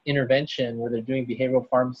 16-week intervention where they're doing behavioral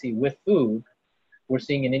pharmacy with food, we're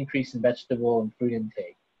seeing an increase in vegetable and fruit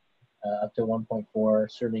intake, up to 1.4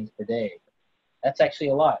 servings per day. That's actually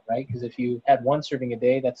a lot, right? Because if you had 1 serving a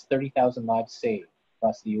day, that's 30,000 lives saved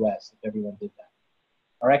across the US if everyone did that.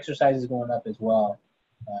 Our exercise is going up as well,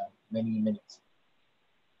 many minutes.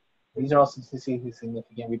 These are all statistically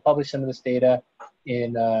significant. We published some of this data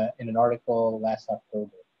in an article last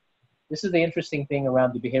October. This is the interesting thing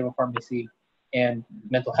around the behavioral pharmacy and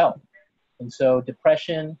mental health. And so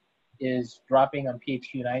depression is dropping on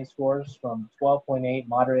PHQ-9 scores from 12.8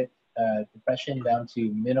 moderate depression down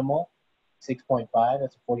to minimal 6.5.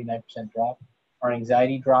 That's a 49% drop. Our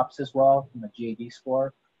anxiety drops as well from a GAD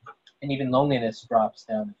score, and even loneliness drops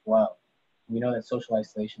down as well. We know that social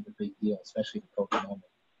isolation is a big deal, especially in the COVID moment.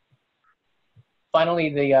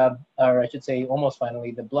 Finally, or I should say almost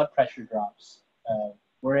finally, the blood pressure drops.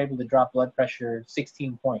 We're able to drop blood pressure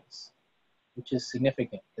 16 points, which is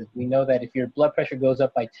significant because we know that if your blood pressure goes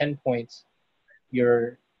up by 10 points,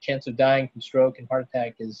 your chance of dying from stroke and heart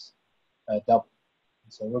attack is double.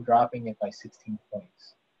 So we're dropping it by 16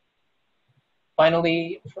 points.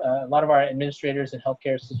 Finally, a lot of our administrators and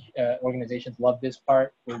healthcare organizations love this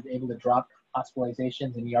part. We're able to drop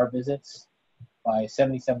hospitalizations and ER visits by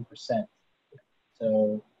 77%.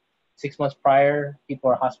 So 6 months prior,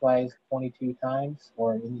 people are hospitalized 22 times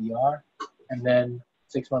or in the ER. And then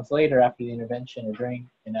 6 months later, after the intervention or during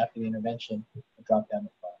and after the intervention, it dropped down to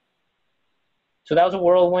 5. So that was a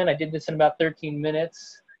whirlwind. I did this in about 13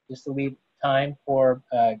 minutes just to leave time for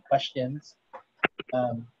questions.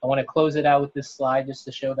 I want to close it out with this slide just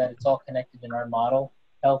to show that it's all connected in our model.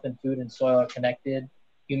 Health and food and soil are connected.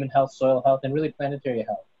 Human health, soil health, and really planetary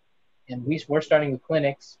health. And we're starting with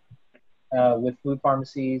clinics, with food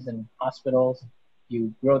pharmacies and hospitals.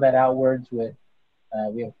 You grow that outwards with,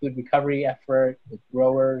 we have a food recovery effort with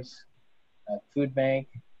growers, food bank,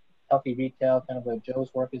 healthy retail, kind of what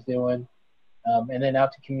Joe's work is doing, and then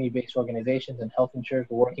out to community-based organizations and health insurers.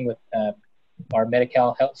 We're working with our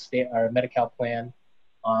Medi-Cal plan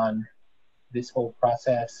on this whole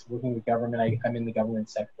process, working with government. I'm in the government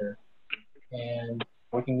sector, and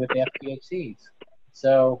working with the FPHCs.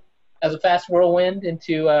 So as a fast whirlwind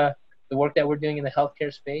into the work that we're doing in the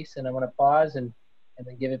healthcare space, and I want to pause and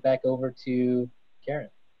then give it back over to Karen.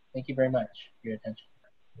 Thank you very much for your attention.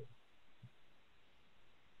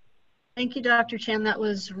 Thank you, Dr. Chen. That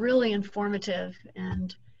was really informative,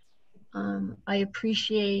 and I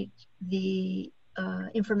appreciate the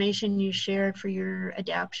information you shared for your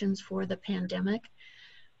adaptions for the pandemic.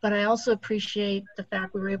 But I also appreciate the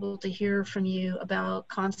fact we were able to hear from you about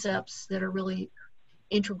concepts that are really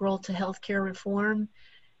integral to healthcare reform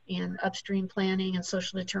and upstream planning and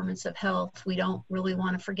social determinants of health. We don't really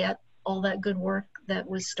want to forget all that good work that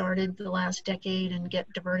was started the last decade and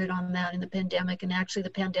get diverted on that in the pandemic. And actually the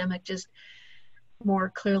pandemic just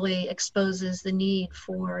more clearly exposes the need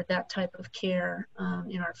for that type of care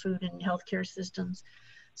in our food and healthcare systems.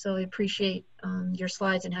 So I appreciate your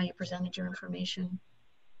slides and how you presented your information.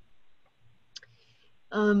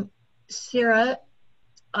 Sarah,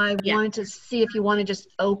 I wanted to see if you want to just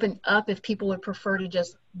open up, if people would prefer to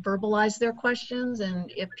just verbalize their questions,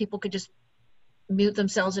 and if people could just mute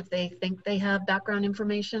themselves if they think they have background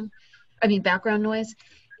noise,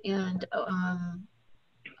 and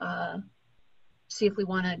see if we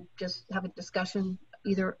want to just have a discussion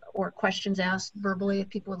or questions asked verbally if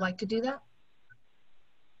people would like to do that.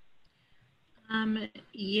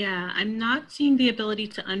 Yeah, I'm not seeing the ability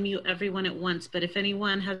to unmute everyone at once, but if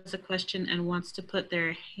anyone has a question and wants to put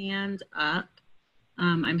their hand up,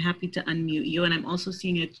 I'm happy to unmute you. And I'm also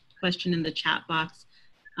seeing a question in the chat box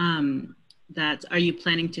that, are you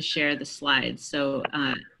planning to share the slides? So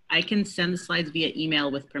I can send the slides via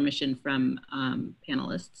email with permission from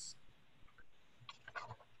panelists.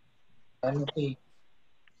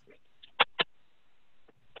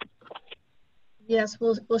 Yes,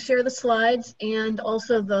 we'll share the slides and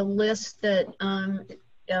also the list that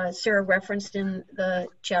Sarah referenced in the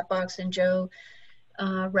chat box and Joe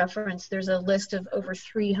referenced. There's a list of over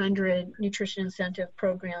 300 nutrition incentive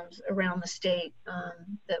programs around the state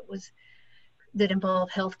that involve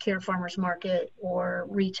healthcare, farmers market, or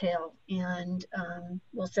retail, and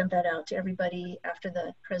we'll send that out to everybody after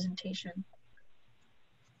the presentation.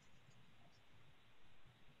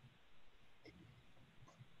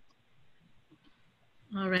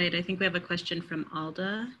 All right, I think we have a question from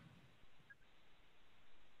Alda.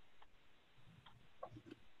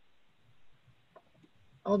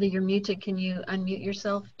 Alda, you're muted. Can you unmute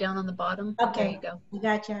yourself down on the bottom? Okay, There you go.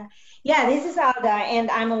 Gotcha. Yeah, this is Alda,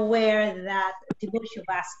 and I'm aware that Tiburcio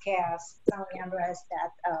Vasquez, San Leandro, has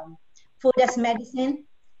that food as medicine,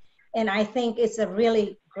 and I think it's a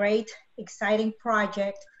really great, exciting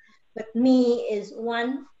project. But me is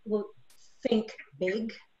one would think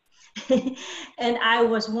big, and I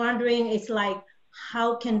was wondering, it's like,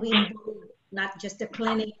 how can we involve not just the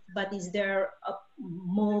clinic, but is there a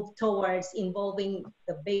move towards involving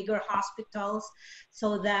the bigger hospitals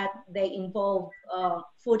so that they involve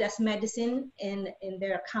food as medicine in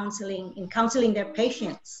their counseling, in counseling their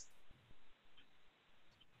patients?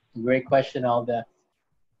 Great question, Alda.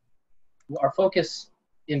 Our focus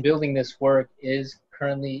in building this work is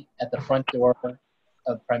currently at the front door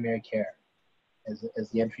of primary care as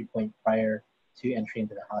the entry point prior to entry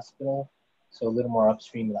into the hospital, so a little more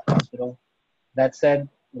upstream of the hospital. That said,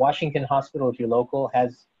 Washington Hospital, if you're local,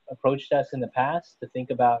 has approached us in the past to think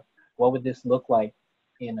about what would this look like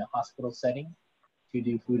in a hospital setting to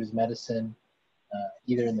do food as medicine,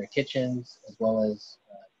 either in their kitchens as well as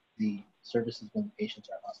the services when the patients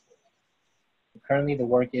are hospitalized. Currently, the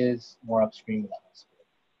work is more upstream of the hospital,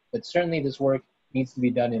 but certainly this work needs to be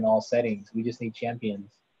done in all settings. We just need champions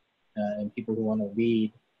and people who want to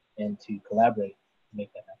lead and to collaborate to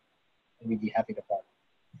make that happen. And we'd be happy to partner.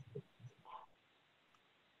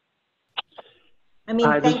 I mean,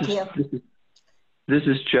 Hi, thank you. This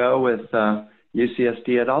is Joe with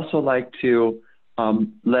UCSD. I'd also like to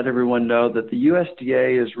let everyone know that the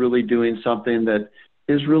USDA is really doing something that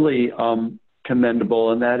is really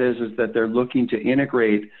commendable, and that is that they're looking to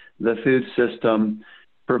integrate the food system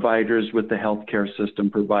providers with the healthcare system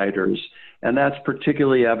providers, and that's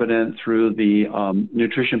particularly evident through the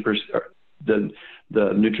the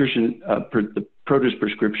produce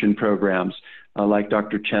prescription programs like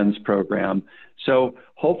Dr. Chen's program. So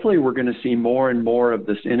hopefully we're going to see more and more of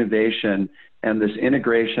this innovation and this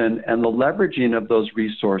integration and the leveraging of those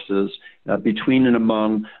resources between and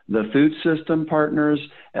among the food system partners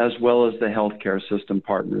as well as the healthcare system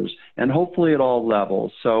partners, and hopefully at all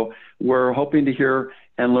levels. So we're hoping to hear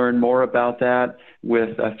and learn more about that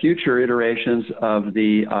with future iterations of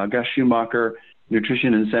the Gus Schumacher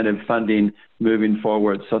Nutrition Incentive Funding moving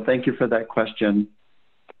forward. So thank you for that question.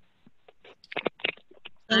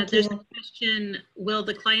 There's a question, will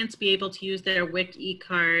the clients be able to use their WIC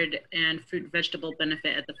e-card and fruit and vegetable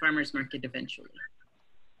benefit at the farmer's market eventually?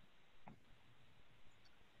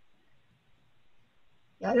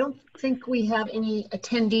 I don't think we have any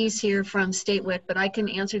attendees here from State WIC, but I can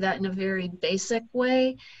answer that in a very basic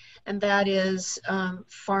way. And that is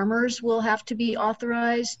farmers will have to be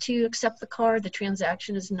authorized to accept the card. The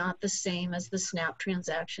transaction is not the same as the SNAP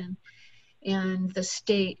transaction. And the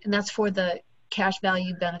state, and that's for the cash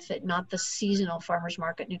value benefit, not the seasonal farmers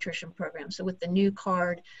market nutrition program. So with the new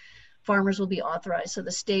card, farmers will be authorized. So the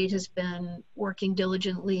state has been working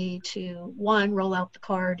diligently to, one, roll out the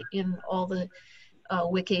card in all the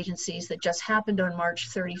WIC agencies. That just happened on March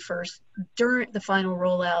 31st during the final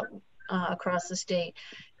rollout across the state,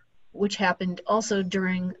 which happened also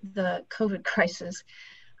during the COVID crisis.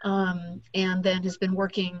 And then has been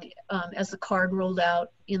working as the card rolled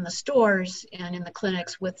out in the stores and in the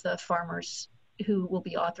clinics with the farmers who will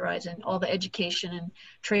be authorized, and all the education and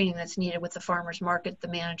training that's needed with the farmers market, the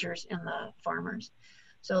managers, and the farmers.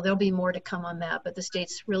 So there'll be more to come on that, but the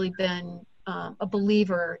state's really been a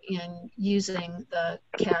believer in using the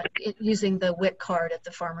WIC card at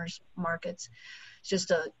the farmers markets.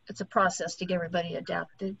 It's a process to get everybody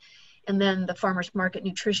adapted. And then the farmers market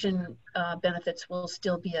nutrition benefits will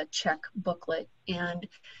still be a check booklet. And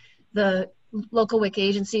the local WIC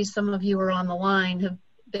agencies, some of you are on the line, have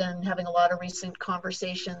been having a lot of recent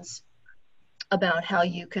conversations about how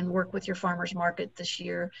you can work with your farmers market this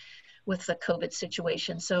year with the COVID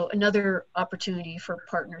situation. So another opportunity for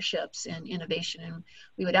partnerships and innovation. And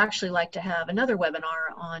we would actually like to have another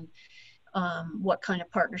webinar on what kind of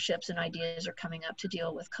partnerships and ideas are coming up to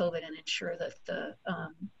deal with COVID and ensure that the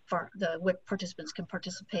WIC participants can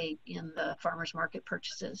participate in the farmers market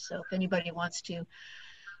purchases. So if anybody wants to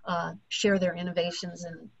share their innovations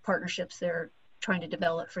and partnerships they're trying to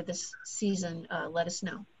develop for this season, let us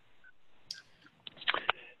know.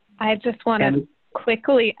 I just want to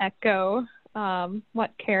quickly echo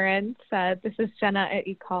what Karen said. This is Jenna at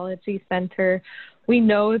Ecology Center. We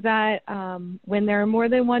know that when there are more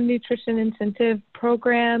than one nutrition incentive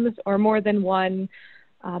programs or more than one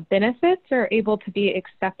benefits are able to be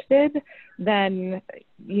accepted, then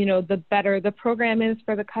the better the program is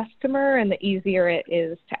for the customer and the easier it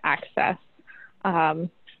is to access.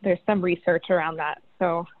 There's some research around that.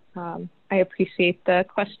 So I appreciate the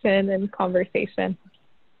question and conversation.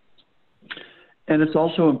 And it's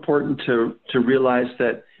also important to realize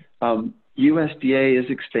that USDA is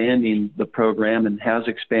expanding the program and has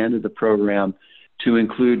expanded the program to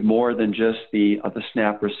include more than just the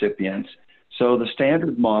SNAP recipients. So the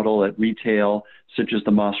standard model at retail, such as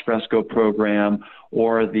the Más Fresco program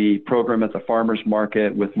or the program at the farmer's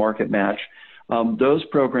market with Market Match, those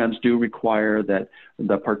programs do require that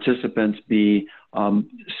the participants be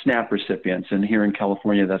SNAP recipients, and here in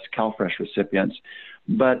California, that's CalFresh recipients.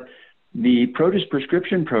 But the produce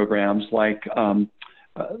prescription programs like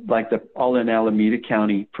the ALL in Alameda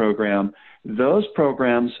County program, those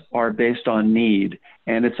programs are based on need,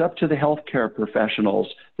 and it's up to the healthcare professionals,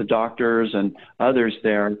 the doctors and others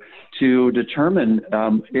there, to determine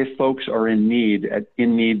if folks are in need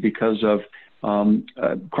because of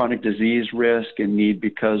chronic disease risk, in need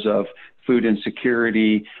because of food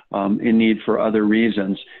insecurity, in need for other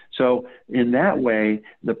reasons. So in that way,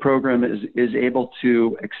 the program is able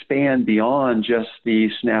to expand beyond just the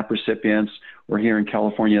SNAP recipients, or here in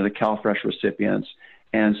California, the CalFresh recipients.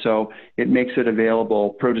 And so it makes it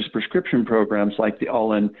available. Produce prescription programs like the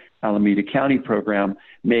ALL in Alameda County program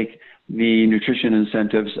make the nutrition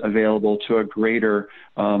incentives available to a greater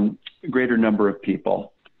number of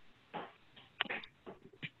people.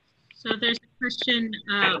 So there's a question,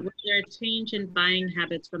 was there a change in buying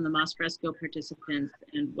habits from the Más Fresco participants?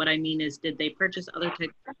 And what I mean is, did they purchase other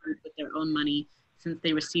types of food with their own money since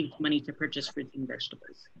they received money to purchase fruits and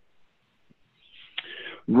vegetables?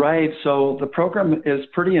 Right, so the program is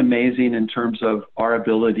pretty amazing in terms of our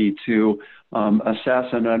ability to assess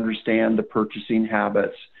and understand the purchasing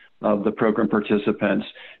habits of the program participants.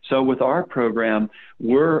 So with our program,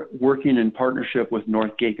 we're working in partnership with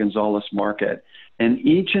Northgate Gonzales Market. And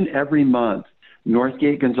each and every month,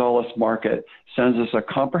 Northgate Gonzales Market sends us a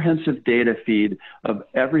comprehensive data feed of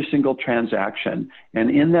every single transaction.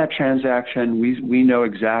 And in that transaction, we know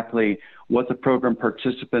exactly what the program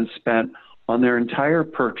participants spent on their entire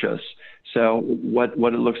purchase. So what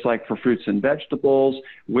it looks like for fruits and vegetables,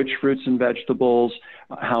 which fruits and vegetables,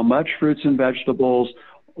 how much fruits and vegetables,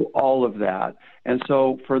 all of that. And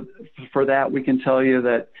so for that, we can tell you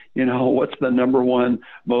that, what's the number one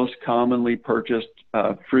most commonly purchased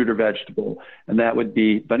fruit or vegetable, and that would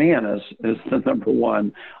be bananas is the number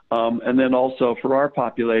one. And then also for our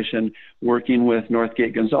population, working with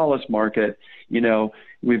Northgate Gonzales Market,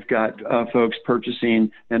 we've got folks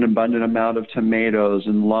purchasing an abundant amount of tomatoes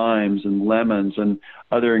and limes and lemons and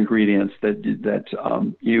other ingredients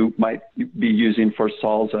that you might be using for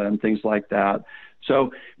salsa and things like that.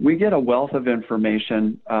 So we get a wealth of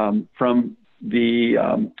information from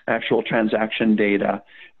the actual transaction data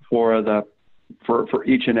for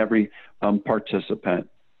each and every participant.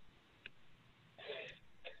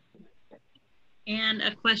 And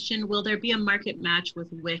a question, will there be a market match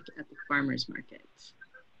with WIC at the farmers markets?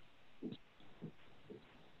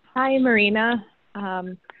 Hi, Marina.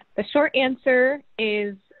 The short answer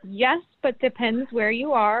is yes, but depends where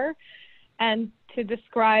you are. And to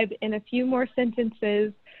describe in a few more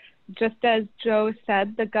sentences, just as Joe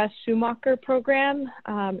said, the Gus Schumacher program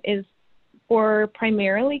is for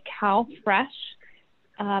primarily CalFresh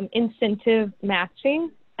incentive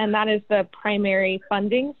matching, and that is the primary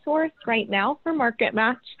funding source right now for Market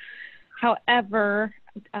Match. However,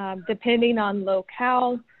 depending on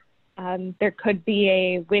locale, there could be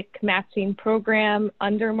a WIC matching program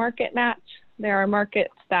under Market Match. There are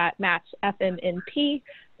markets that match FMNP.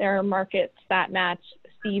 There are markets that match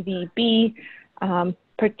CVB.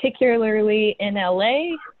 Particularly in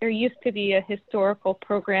LA, there used to be a historical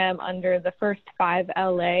program under the First 5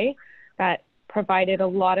 LA that provided a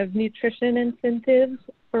lot of nutrition incentives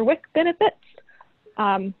for WIC benefits.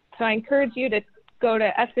 So I encourage you to go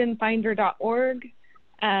to fnfinder.org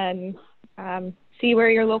and see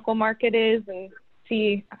where your local market is and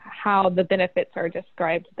see how the benefits are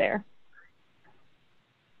described there.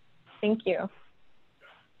 Thank you.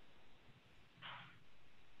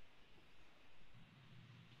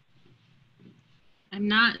 I'm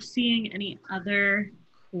not seeing any other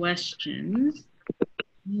questions.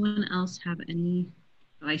 Anyone else have any?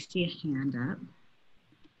 Oh, I see a hand up.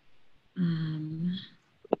 I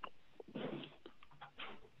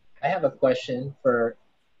have a question for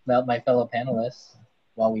my fellow panelists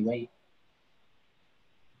while we wait.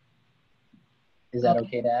 Is that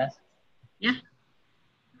okay to ask? Yeah.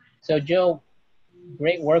 So Joe,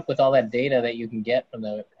 great work with all that data that you can get from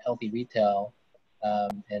the healthy retail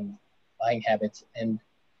and buying habits. And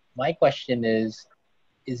my question is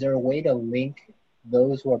there a way to link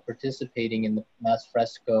those who are participating in the Más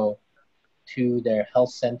Fresco to their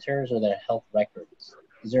health centers or their health records?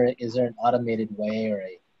 Is there an automated way or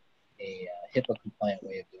a HIPAA compliant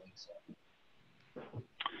way of doing so?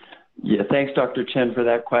 Yeah, thanks, Dr. Chen, for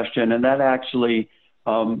that question. And that actually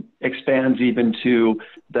expands even to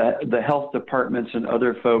the health departments and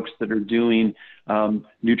other folks that are doing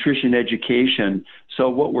nutrition education. So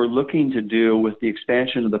what we're looking to do with the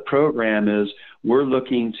expansion of the program is we're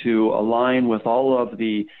looking to align with all of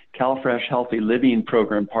the CalFresh Healthy Living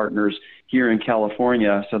program partners here in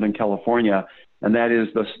California, Southern California, and that is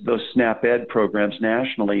those SNAP Ed programs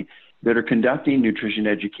nationally that are conducting nutrition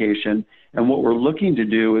education. And what we're looking to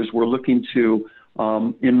do is we're looking to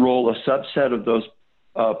enroll a subset of those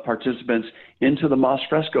participants into the Más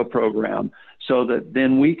Fresco program so that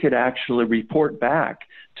then we could actually report back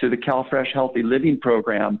to the CalFresh Healthy Living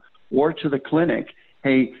program or to the clinic,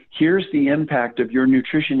 hey, here's the impact of your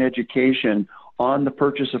nutrition education on the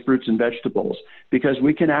purchase of fruits and vegetables, because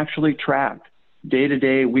we can actually track day to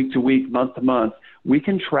day, week to week, month to month. We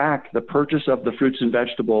can track the purchase of the fruits and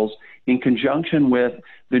vegetables in conjunction with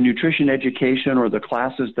the nutrition education or the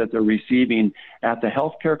classes that they're receiving at the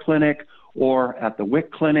healthcare clinic or at the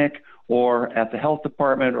WIC clinic or at the health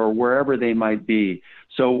department or wherever they might be.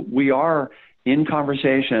 So we are in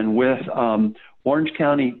conversation with Orange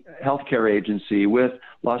County Healthcare Agency, with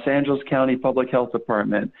Los Angeles County Public Health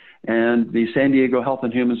Department, and the San Diego Health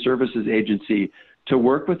and Human Services Agency to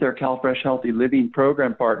work with their CalFresh Healthy Living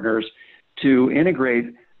program partners to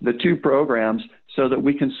integrate the two programs so that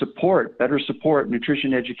we can better support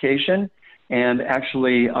nutrition education and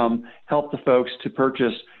actually help the folks to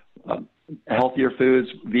purchase healthier foods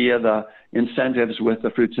via the incentives with the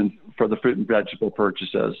for the fruit and vegetable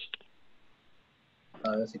purchases.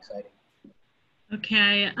 That's exciting.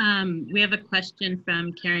 Okay, we have a question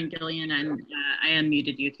from Karen Gillian, and I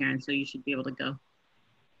unmuted you, Karen, so you should be able to go.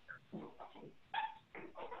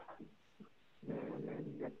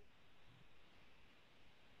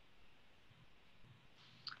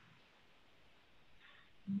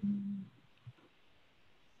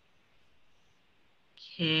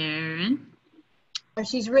 Karen?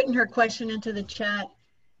 She's written her question into the chat.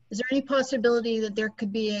 Is there any possibility that there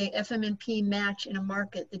could be a FMNP match in a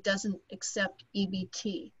market that doesn't accept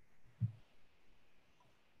EBT?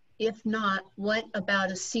 If not, what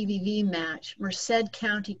about a CVV match? Merced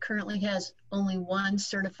County currently has only one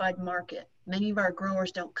certified market. Many of our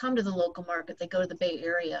growers don't come to the local market, they go to the Bay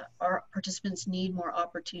Area. Our participants need more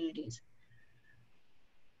opportunities.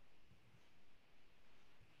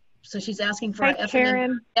 So she's asking for a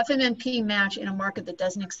FMNP match in a market that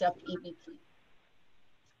doesn't accept EBT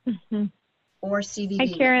or CVV. Hi,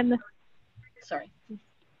 Karen. Sorry.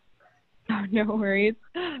 Oh, no worries.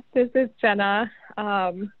 This is Jenna.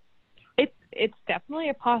 It's definitely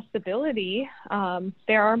a possibility.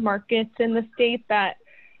 There are markets in the state that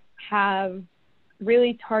have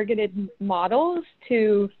really targeted models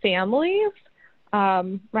to families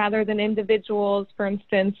rather than individuals. For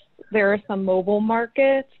instance, there are some mobile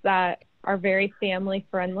markets that are very family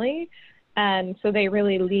friendly, and so they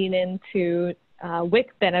really lean into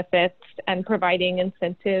WIC benefits and providing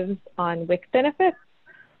incentives on WIC benefits.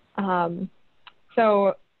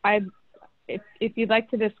 So if you'd like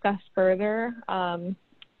to discuss further,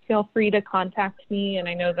 feel free to contact me, and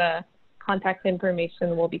I know the contact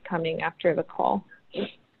information will be coming after the call.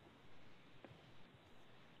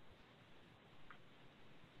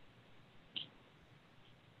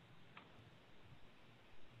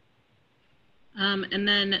 And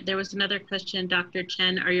then there was another question, Dr.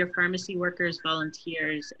 Chen, are your pharmacy workers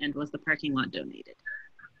volunteers, and was the parking lot donated?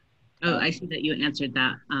 Oh, I see that you answered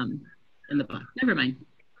that in the book. Never mind.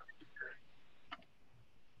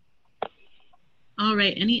 All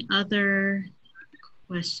right, any other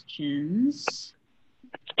questions?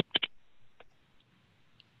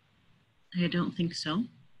 I don't think so.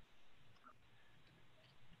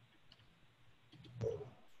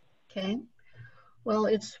 Okay. Well,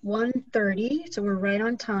 it's 1:30, so we're right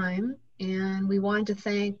on time. And we wanted to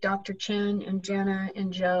thank Dr. Chen and Jenna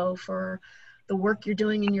and Joe for the work you're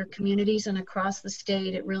doing in your communities and across the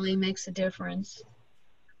state. It really makes a difference.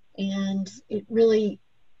 And it really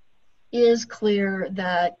is clear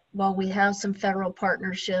that while we have some federal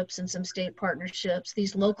partnerships and some state partnerships,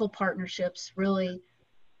 these local partnerships really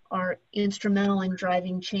are instrumental in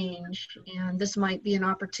driving change. And this might be an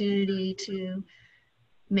opportunity to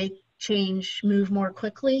make change move more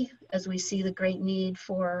quickly as we see the great need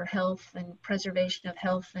for health and preservation of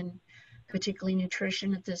health, and particularly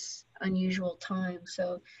nutrition at this unusual time.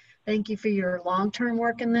 So thank you for your long-term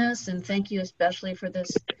work in this, and thank you especially for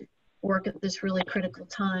this work at this really critical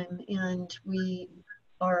time. And we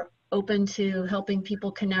are open to helping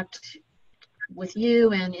people connect with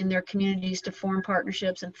you and in their communities to form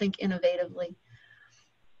partnerships and think innovatively.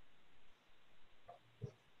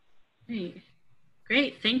 Great.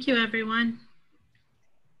 Great. Thank you, everyone.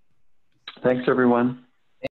 Thanks, everyone.